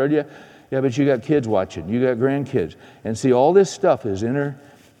survive. We started, yeah, but you got kids watching. You got grandkids. And see, all this stuff is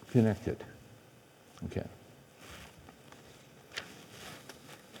interconnected. Okay.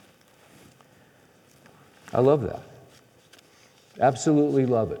 I love that. Absolutely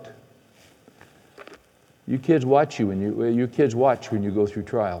love it. You kids watch you when your kids watch when you go through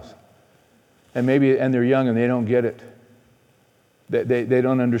trials. And they're young and they don't get it. They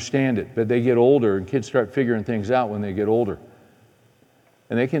don't understand it, but they get older and kids start figuring things out when they get older.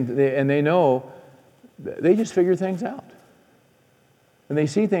 And they know, they just figure things out. And they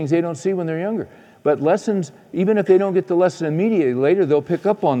see things they don't see when they're younger. But lessons, even if they don't get the lesson immediately, later they'll pick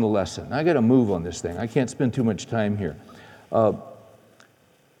up on the lesson. I got to move on this thing. I can't spend too much time here.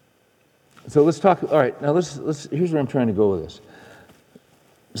 So let's talk, all right, now here's where I'm trying to go with this.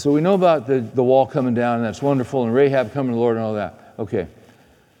 So we know about the wall coming down, and that's wonderful, and Rahab coming to the Lord and all that. Okay.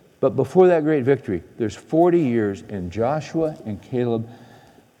 But before that great victory, there's 40 years, and Joshua and Caleb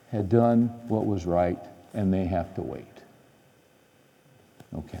had done what was right, and they have to wait.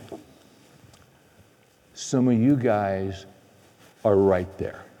 Okay. Some of you guys are right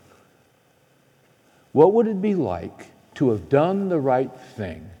there. What would it be like to have done the right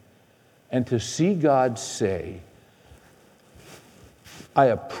thing and to see God say, I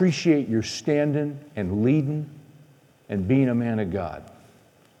appreciate your standing and leading and being a man of God,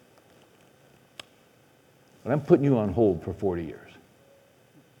 but I'm putting you on hold for 40 years.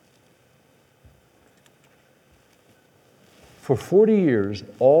 For 40 years,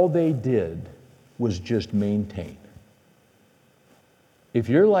 all they did was just maintain. If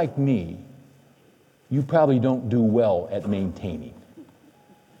you're like me, you probably don't do well at maintaining.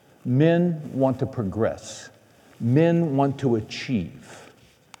 Men want to progress. Men want to achieve.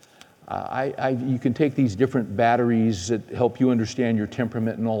 You can take these different batteries that help you understand your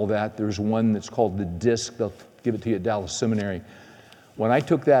temperament and all that. There's one that's called the DISC. They'll give it to you at Dallas Seminary. When I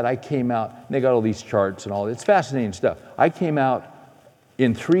took that, I came out, and they got all these charts and all. It's fascinating stuff. I came out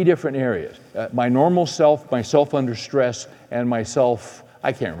in 3 different areas. My normal self, myself under stress, and myself,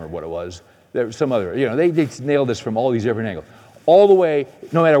 I can't remember what it was. There was some other, they nailed this from all these different angles. All the way,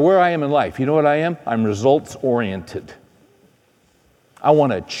 no matter where I am in life, you know what I am? I'm results-oriented. I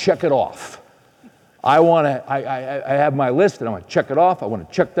want to check it off. I have my list, and I want to check it off. I want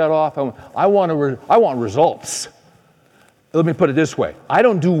to check that off. I want results. Let me put it this way. I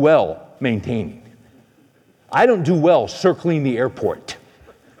don't do well maintaining. I don't do well circling the airport.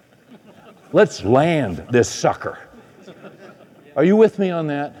 Let's land this sucker. Are you with me on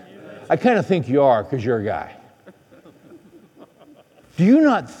that? I kind of think you are because you're a guy. Do you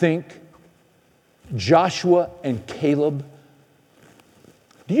not think Joshua and Caleb,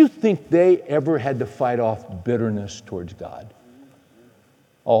 do you think they ever had to fight off bitterness towards God?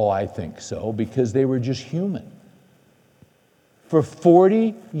 Oh, I think so, because they were just human. For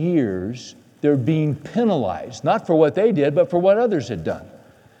 40 years, they're being penalized, not for what they did, but for what others had done.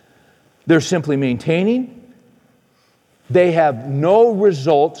 They're simply maintaining. They have no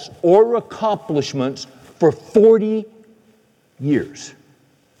results or accomplishments for 40 years.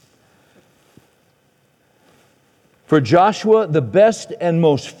 For Joshua, the best and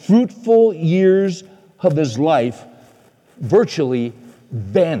most fruitful years of his life virtually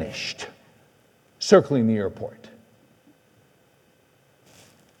vanished, circling the airport.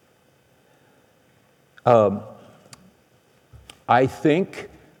 I think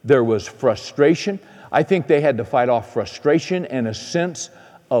there was frustration. I think they had to fight off frustration and a sense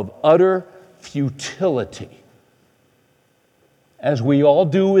of utter futility, as we all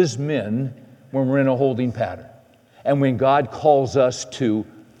do as men when we're in a holding pattern and when God calls us to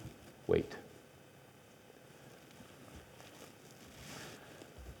wait.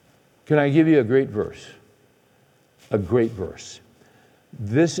 Can I give you a great verse? A great verse.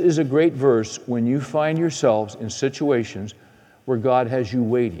 This is a great verse when you find yourselves in situations where God has you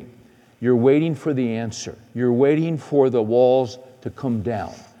waiting. You're waiting for the answer. You're waiting for the walls to come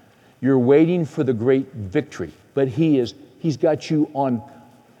down. You're waiting for the great victory. But He's got you on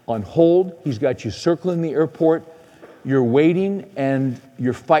hold. He's got you circling the airport. You're waiting and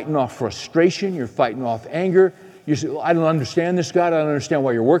you're fighting off frustration. You're fighting off anger. You say, I don't understand this, God. I don't understand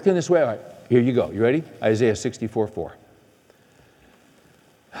why you're working this way. All right, here you go. You ready? Isaiah 64:4.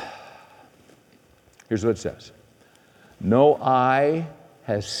 Here's what it says. No eye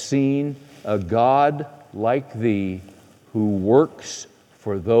has seen a God like thee who works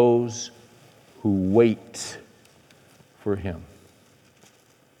for those who wait for Him.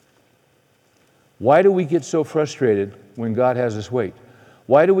 Why do we get so frustrated when God has us wait?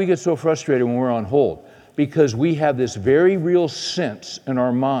 Why do we get so frustrated when we're on hold? Because we have this very real sense in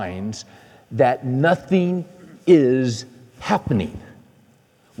our minds that nothing is happening.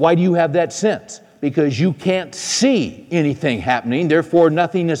 Why do you have that sense? Because you can't see anything happening, therefore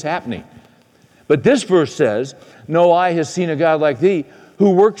nothing is happening. But this verse says, no eye has seen a God like thee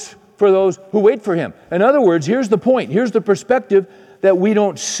who works for those who wait for Him. In other words, here's the point. Here's the perspective that we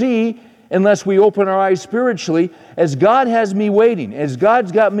don't see unless we open our eyes spiritually. As God has me waiting, as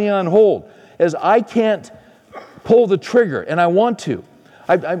God's got me on hold, as I can't pull the trigger and I want to.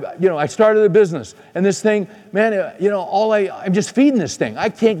 I started a business and this thing, man, I'm just feeding this thing. I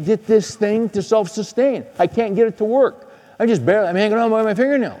can't get this thing to self-sustain. I can't get it to work. I'm hanging on by my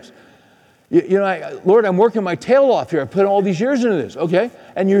fingernails. Lord, I'm working my tail off here. I put all these years into this, okay?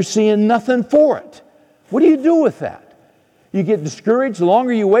 And you're seeing nothing for it. What do you do with that? You get discouraged. The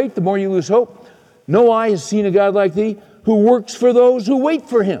longer you wait, the more you lose hope. No eye has seen a God like thee who works for those who wait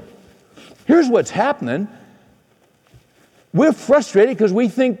for Him. Here's what's happening. We're frustrated because we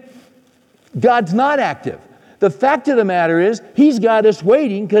think God's not active. The fact of the matter is, He's got us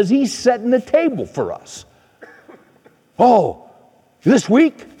waiting because He's setting the table for us. Oh, this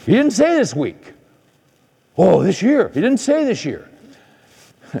week? He didn't say this week. Oh, this year? He didn't say this year.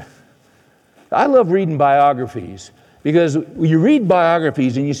 I love reading biographies because you read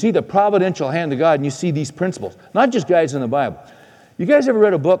biographies and you see the providential hand of God and you see these principles, not just guys in the Bible. You guys ever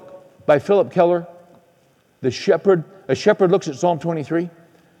read a book by Philip Keller, A Shepherd Looks at Psalm 23?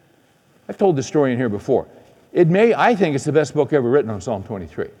 I've told this story in here before. I think it's the best book ever written on Psalm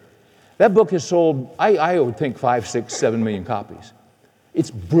 23. That book has sold, I would think 5, 6, 7 million copies. It's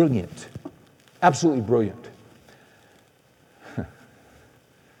brilliant. Absolutely brilliant.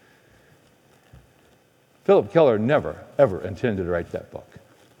 Philip Keller never, ever intended to write that book.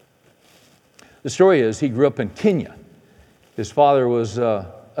 The story is he grew up in Kenya. His father was had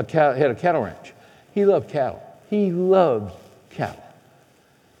a cattle ranch. He loved cattle. He loved cattle.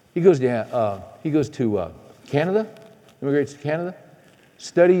 He goes to Canada, immigrates to Canada,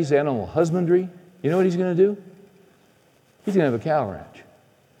 studies animal husbandry. You know what he's going to do? He's going to have a cattle ranch.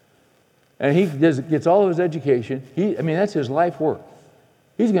 And he gets all of his education. That's his life work.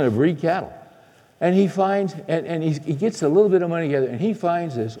 He's going to breed cattle. And he finds, and he gets a little bit of money together, and he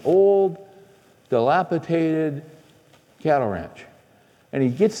finds this old, dilapidated cattle ranch. And he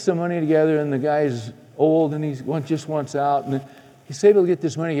gets some money together, and the guy's old, and he just wants out. And he's able to get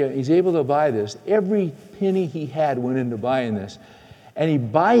this money together. He's able to buy this. Every penny he had went into buying this. And he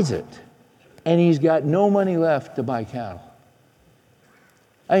buys it, and he's got no money left to buy cattle.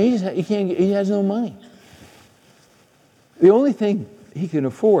 He has no money. The only thing he can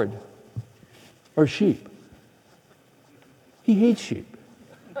afford are sheep. He hates sheep.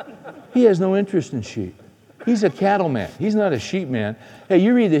 He has no interest in sheep. He's a cattle man. He's not a sheep man. Hey,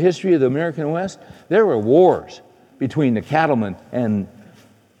 you read the history of the American West, there were wars between the cattlemen and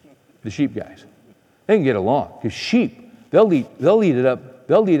the sheep guys. They can get along because sheep, they'll eat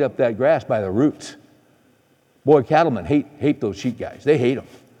up that grass by the roots. Boy, cattlemen hate those sheep guys. They hate them.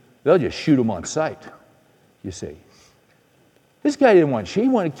 They'll just shoot them on sight, you see. This guy didn't want sheep, he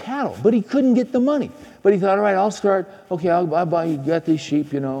wanted cattle, but he couldn't get the money. But he thought, all right, I'll start, okay, I'll buy, you got these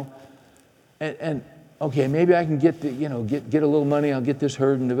sheep, and okay, maybe I can get a little money, I'll get this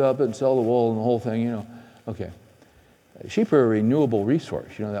herd and develop it and sell the wool and the whole thing, Okay. Sheep are a renewable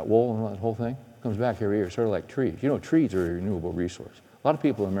resource, that wool and that whole thing comes back every year, sort of like trees. Trees are a renewable resource. A lot of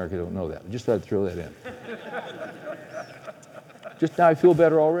people in America don't know that. I just thought I'd throw that in. Just now I feel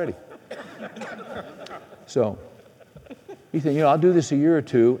better already. So he said, I'll do this a year or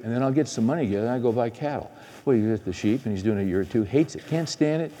two, and then I'll get some money together, and I'll go buy cattle. Well, he gets the sheep, and he's doing it a year or two, hates it, can't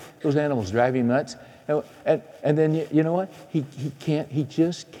stand it. Those animals drive him nuts. And then, you know what? He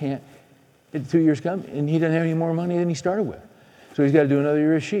just can't. 2 years come, and he doesn't have any more money than he started with. So he's got to do another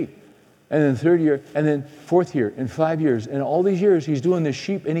year of sheep. And then third year, and then fourth year, and 5 years. And all these years, he's doing this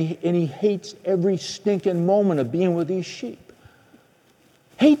sheep, and he hates every stinking moment of being with these sheep.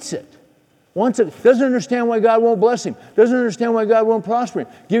 Hates it. Wants it. Doesn't understand why God won't bless him. Doesn't understand why God won't prosper him.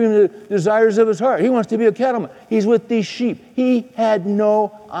 Give him the desires of his heart. He wants to be a cattleman. He's with these sheep. He had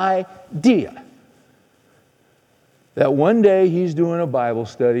no idea that one day he's doing a Bible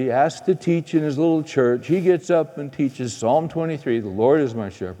study, asked to teach in his little church. He gets up and teaches Psalm 23, the Lord is my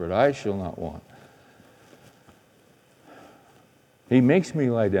shepherd, I shall not want. He makes me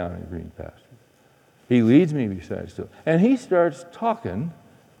lie down in green pastures. He leads me beside still. And he starts talking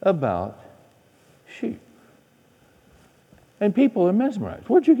about sheep. And people are mesmerized.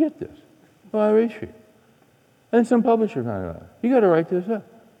 Where'd you get this? Well, I raise sheep. And some publisher found out. You got to write this up.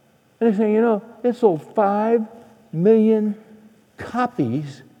 And they're saying, it sold 5 million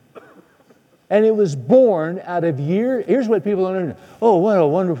copies, and it was born out of here's what people don't understand. Oh, what a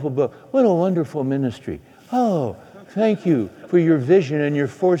wonderful book. What a wonderful ministry. Oh, thank you for your vision and your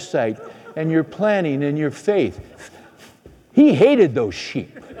foresight and your planning and your faith. He hated those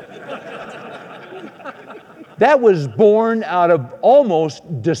sheep. That was born out of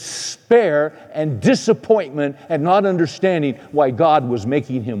almost despair and disappointment and not understanding why God was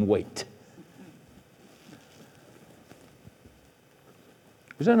making him wait.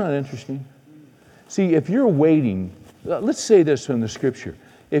 Is that not interesting? See, if you're waiting, let's say this from the scripture.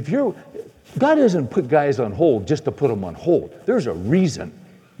 God doesn't put guys on hold just to put them on hold. There's a reason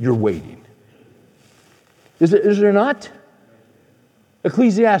you're waiting. Is there not?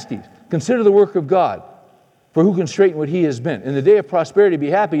 Ecclesiastes, consider the work of God, for who can straighten what he has been? In the day of prosperity, be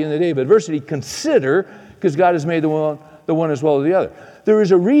happy. In the day of adversity, consider, because God has made the one as well as the other. There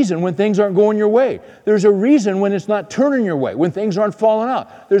is a reason when things aren't going your way. There's a reason when it's not turning your way, when things aren't falling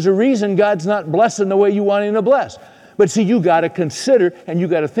out. There's a reason God's not blessing the way you want him to bless. But see, you got to consider, and you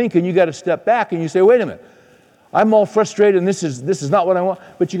got to think, and you got to step back, and you say, wait a minute, I'm all frustrated, and this is not what I want.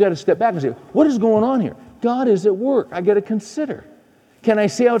 But you got to step back and say, what is going on here? God is at work. I got to consider. Can I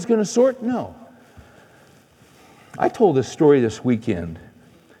see how it's going to sort? No. I told this story this weekend,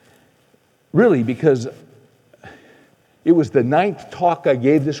 really, because it was the 9th talk I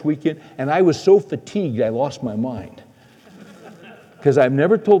gave this weekend, and I was so fatigued I lost my mind. Because I've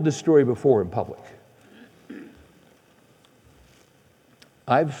never told this story before in public.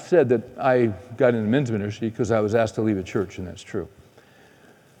 I've said that I got into men's ministry because I was asked to leave a church, and that's true.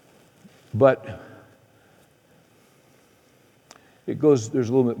 But there's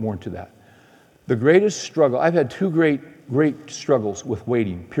a little bit more to that. The greatest struggle, I've had two great struggles with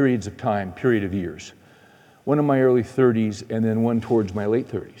waiting, periods of time, period of years. One in my early 30s and then one towards my late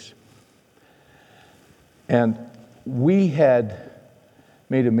 30s. And we had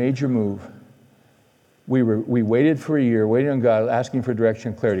made a major move. We waited for a year, waiting on God, asking for direction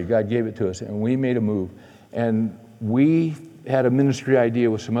and clarity. God gave it to us, and we made a move. And we had a ministry idea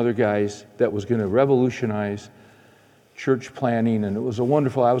with some other guys that was going to revolutionize church planning, and it was I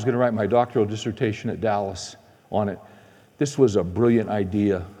was going to write my doctoral dissertation at Dallas on it. This was a brilliant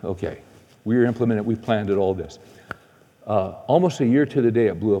idea. Okay, we were implementing it, we planned it, all this. Almost a year to the day,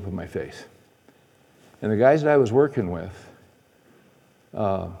 it blew up in my face. And the guys that I was working with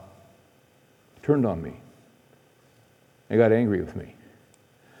turned on me. They got angry with me.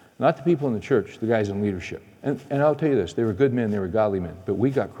 Not the people in the church, the guys in leadership. And I'll tell you this, they were good men, they were godly men, but we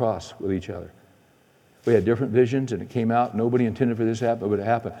got cross with each other. We had different visions, and it came out. Nobody intended for this to happen, but it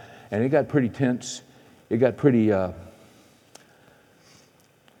happened. And it got pretty tense. It got pretty, it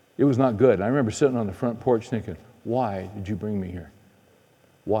was not good. And I remember sitting on the front porch thinking, why did you bring me here?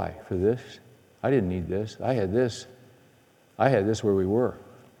 Why? For this? I didn't need this. I had this. I had this where we were.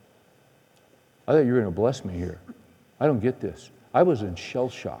 I thought you were going to bless me here. I don't get this. I was in shell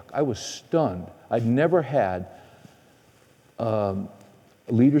shock. I was stunned. I'd never had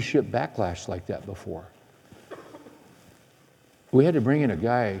leadership backlash like that before. We had to bring in a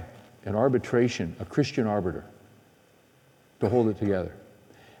guy, an arbitration, a Christian arbiter, to hold it together.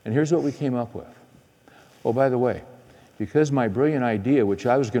 And here's what we came up with. Oh, by the way, because my brilliant idea, which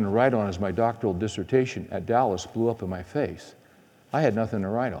I was going to write on as my doctoral dissertation at Dallas, blew up in my face, I had nothing to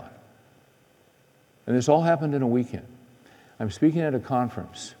write on. And this all happened in a weekend. I'm speaking at a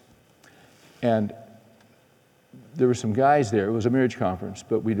conference, and there were some guys there. It was a marriage conference,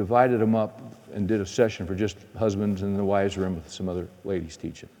 but we divided them up and did a session for just husbands in the wives' room with some other ladies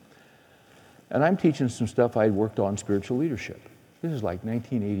teaching. And I'm teaching some stuff I had worked on spiritual leadership. This is like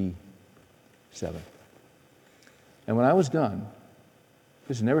 1987. And when I was done,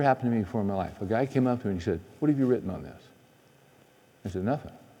 this has never happened to me before in my life. A guy came up to me and he said, "What have you written on this?" I said,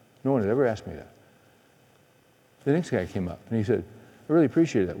 "Nothing." No one had ever asked me that. The next guy came up and he said, "I really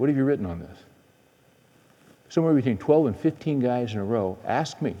appreciate that. What have you written on this?" Somewhere between 12 and 15 guys in a row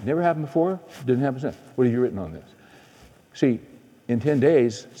asked me. Never happened before, didn't happen since. "What have you written on this?" See, in 10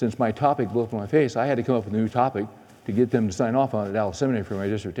 days, since my topic blew up in my face, I had to come up with a new topic to get them to sign off on it at Dallas Seminary for my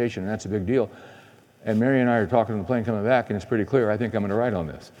dissertation, and that's a big deal. And Mary and I are talking on the plane coming back, and it's pretty clear I think I'm going to write on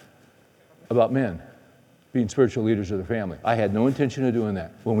this, about men being spiritual leaders of their family. I had no intention of doing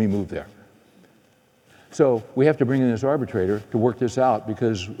that when we moved there. So we have to bring in this arbitrator to work this out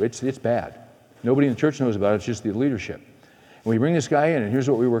because it's bad. Nobody in the church knows about it, it's just the leadership. And we bring this guy in, and here's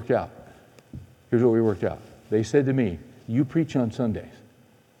what we worked out. Here's what we worked out. They said to me, "You preach on Sundays.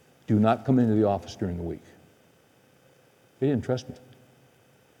 Do not come into the office during the week." They didn't trust me.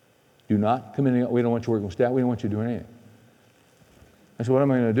 Do not come in. We don't want you working with staff. We don't want you doing anything. I said, "What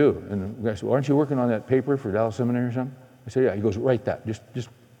am I going to do?" And the guy said, "Well, aren't you working on that paper for Dallas Seminary or something?" I said, "Yeah." He goes, "Write that. Just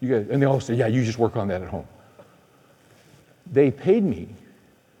you guys." And they all said, "Yeah, you just work on that at home." They paid me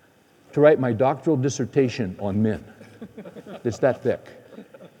to write my doctoral dissertation on men. It's that thick.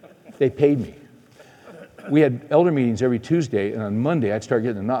 They paid me. We had elder meetings every Tuesday, and on Monday I'd start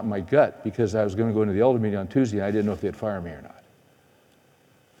getting a knot in my gut because I was going to go into the elder meeting on Tuesday and I didn't know if they'd fire me or not.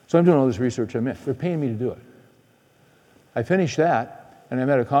 So I'm doing all this research on men. They're paying me to do it. I finished that, and I'm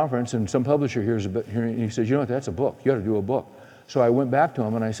at a conference, and some publisher hears about here, and he says, "You know what, that's a book. You ought to do a book." So I went back to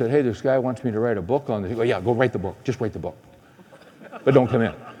him and I said, "Hey, this guy wants me to write a book on this." He goes, "Yeah, go write the book. Just write the book. But don't come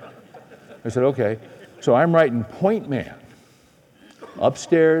in." I said, "Okay." So I'm writing Point Man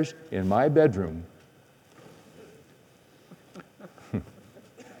upstairs in my bedroom.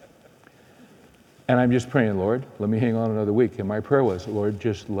 And I'm just praying, "Lord, let me hang on another week." And my prayer was, "Lord,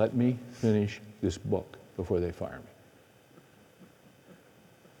 just let me finish this book before they fire me."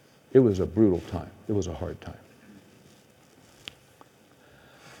 It was a brutal time. It was a hard time.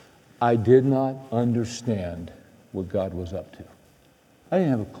 I did not understand what God was up to. I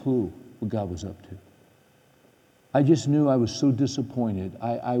didn't have a clue what God was up to. I just knew I was so disappointed.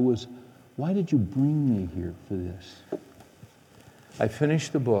 I was, why did you bring me here for this? I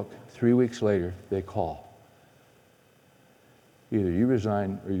finished the book. 3 weeks later, they call. Either you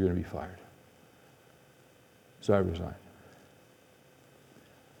resign or you're going to be fired. So I resigned.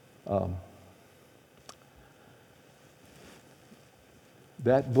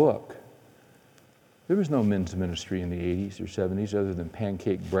 That book, there was no men's ministry in the 80s or 70s other than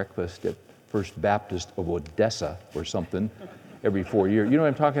pancake breakfast at First Baptist of Odessa or something every 4 years. You know what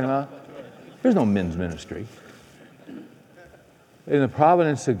I'm talking about? There's no men's ministry. In the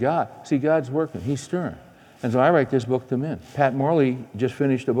providence of God, see, God's working. He's stirring. And so I write this book to men. Pat Morley just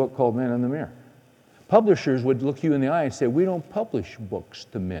finished a book called Man in the Mirror. Publishers would look you in the eye and say, "We don't publish books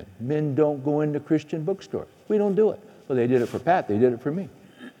to men. Men don't go into Christian bookstores. We don't do it." Well, they did it for Pat. They did it for me.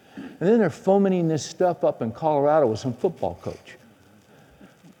 And then they're fomenting this stuff up in Colorado with some football coach.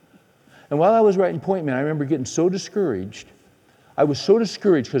 And while I was writing Point Man, I remember getting so discouraged. I was so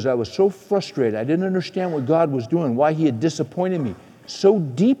discouraged because I was so frustrated. I didn't understand what God was doing, why He had disappointed me so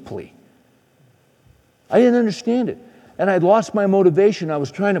deeply. I didn't understand it. And I'd lost my motivation. I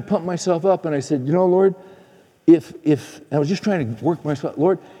was trying to pump myself up, and I said, "You know, Lord, if I was just trying to work myself,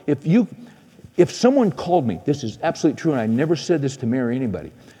 Lord, if someone called me," this is absolutely true, and I never said this to Mary or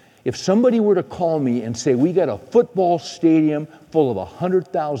anybody. If somebody were to call me and say, "We got a football stadium full of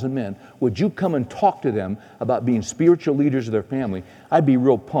 100,000 men, would you come and talk to them about being spiritual leaders of their family?" I'd be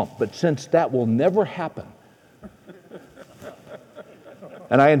real pumped. But since that will never happen,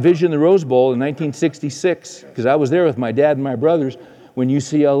 and I envisioned the Rose Bowl in 1966, because I was there with my dad and my brothers when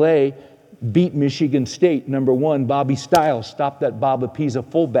UCLA beat Michigan State, #1. Bobby Stiles stopped that Bob Apisa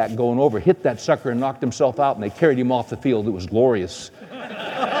fullback going over, hit that sucker and knocked himself out, and they carried him off the field. It was glorious.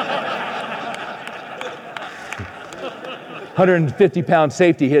 150-pound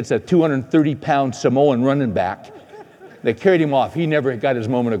safety hits a 230-pound Samoan running back. They carried him off. He never got his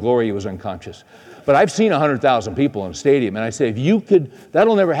moment of glory. He was unconscious. But I've seen 100,000 people in a stadium, and I say, if you could,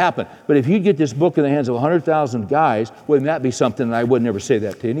 that'll never happen. But if you get this book in the hands of 100,000 guys, wouldn't that be something? And I would never say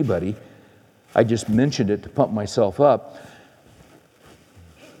that to anybody. I just mentioned it to pump myself up.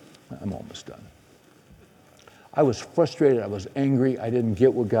 I'm almost done. I was frustrated. I was angry. I didn't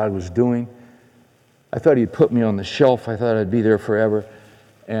get what God was doing. I thought He'd put me on the shelf. I thought I'd be there forever.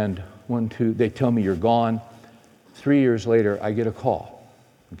 And they tell me, "You're gone." 3 years later, I get a call,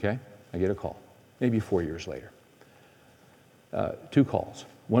 okay? I get a call, maybe 4 years later. 2 calls.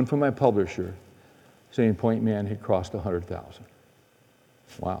 One from my publisher saying Point Man had crossed 100,000.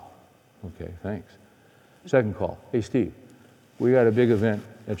 Wow, okay, thanks. Second call, hey Steve, we got a big event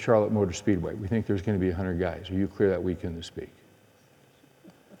at Charlotte Motor Speedway. We think there's going to be 100 guys. Are you clear that weekend to speak?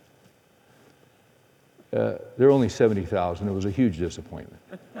 There were only 70,000. It was a huge disappointment.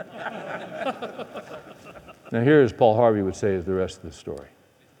 Now here, as Paul Harvey would say, is the rest of the story.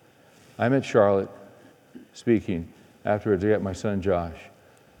 I'm at Charlotte speaking. Afterwards, I got my son Josh.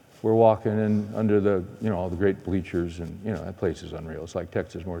 We're walking in under the, all the great bleachers, and that place is unreal. It's like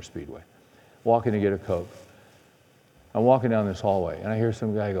Texas Motor Speedway. Walking to get a Coke. I'm walking down this hallway, and I hear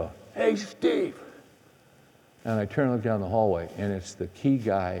some guy go, "Hey, Steve!" And I turn and look down the hallway, and it's the key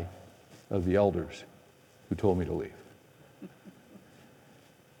guy of the elders who told me to leave.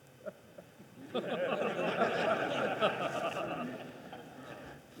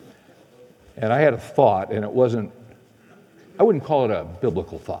 And I had a thought, and I wouldn't call it a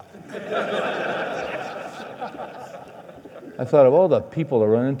biblical thought. I thought, of all the people I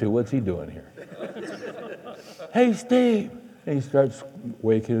run into, what's he doing here? "Hey, Steve!" And he starts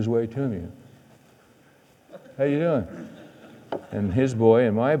waking his way to me. "How you doing?" And his boy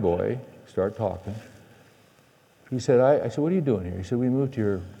and my boy start talking. He said, I said, "What are you doing here?" He said, "We moved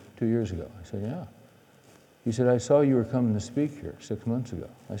here 2 years ago." I said, "Yeah." He said, "I saw you were coming to speak here 6 months ago."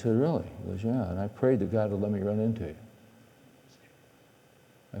 I said, "Really?" He goes, "Yeah, and I prayed that God would let me run into you."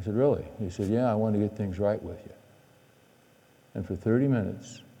 I said, "Really?" He said, "Yeah, I want to get things right with you." And for 30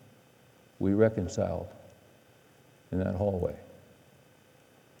 minutes, we reconciled in that hallway.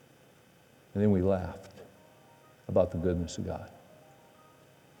 And then we laughed about the goodness of God.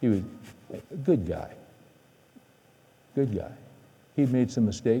 He was a good guy. Good guy. He'd made some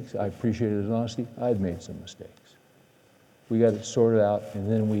mistakes. I appreciated his honesty. I'd made some mistakes. We got it sorted out, and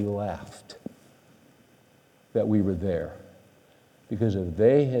then we laughed that we were there. Because if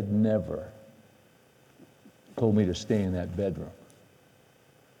they had never told me to stay in that bedroom,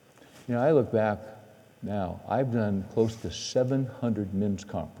 I look back now, I've done close to 700 men's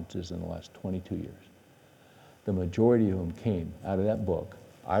conferences in the last 22 years. The majority of them came out of that book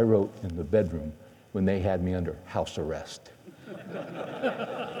I wrote in the bedroom when they had me under house arrest.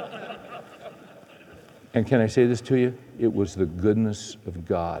 And can I say this to you? It was the goodness of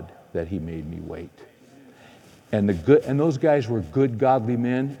God that He made me wait. And those guys were good, godly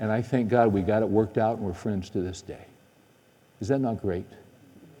men, and I thank God we got it worked out and we're friends to this day. Is that not great?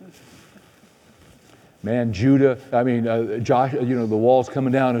 Man, Josh, the walls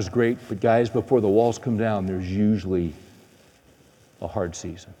coming down is great, but guys, before the walls come down, there's usually a hard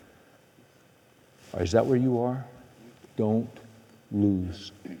season. Is that where you are? Don't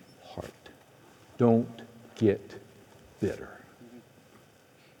lose heart. Don't get bitter.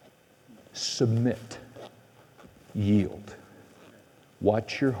 Submit. Yield.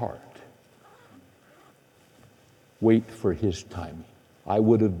 Watch your heart. Wait for His timing. I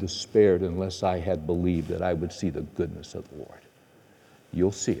would have despaired unless I had believed that I would see the goodness of the Lord.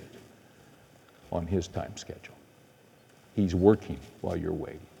 You'll see it on His time schedule. He's working while you're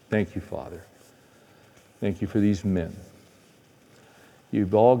waiting. Thank you, Father. Thank you for these men.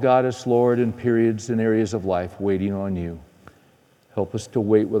 You've all got us, Lord, in periods and areas of life waiting on You. Help us to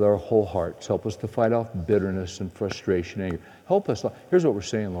wait with our whole hearts. Help us to fight off bitterness and frustration. And help us. Here's what we're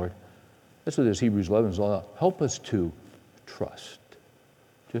saying, Lord. That's what this Hebrews 11 is all about. Help us to trust.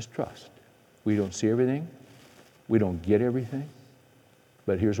 Just trust. We don't see everything. We don't get everything.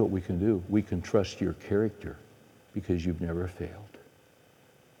 But here's what we can do. We can trust Your character because You've never failed.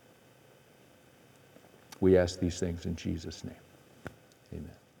 We ask these things in Jesus' name.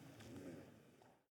 Amen.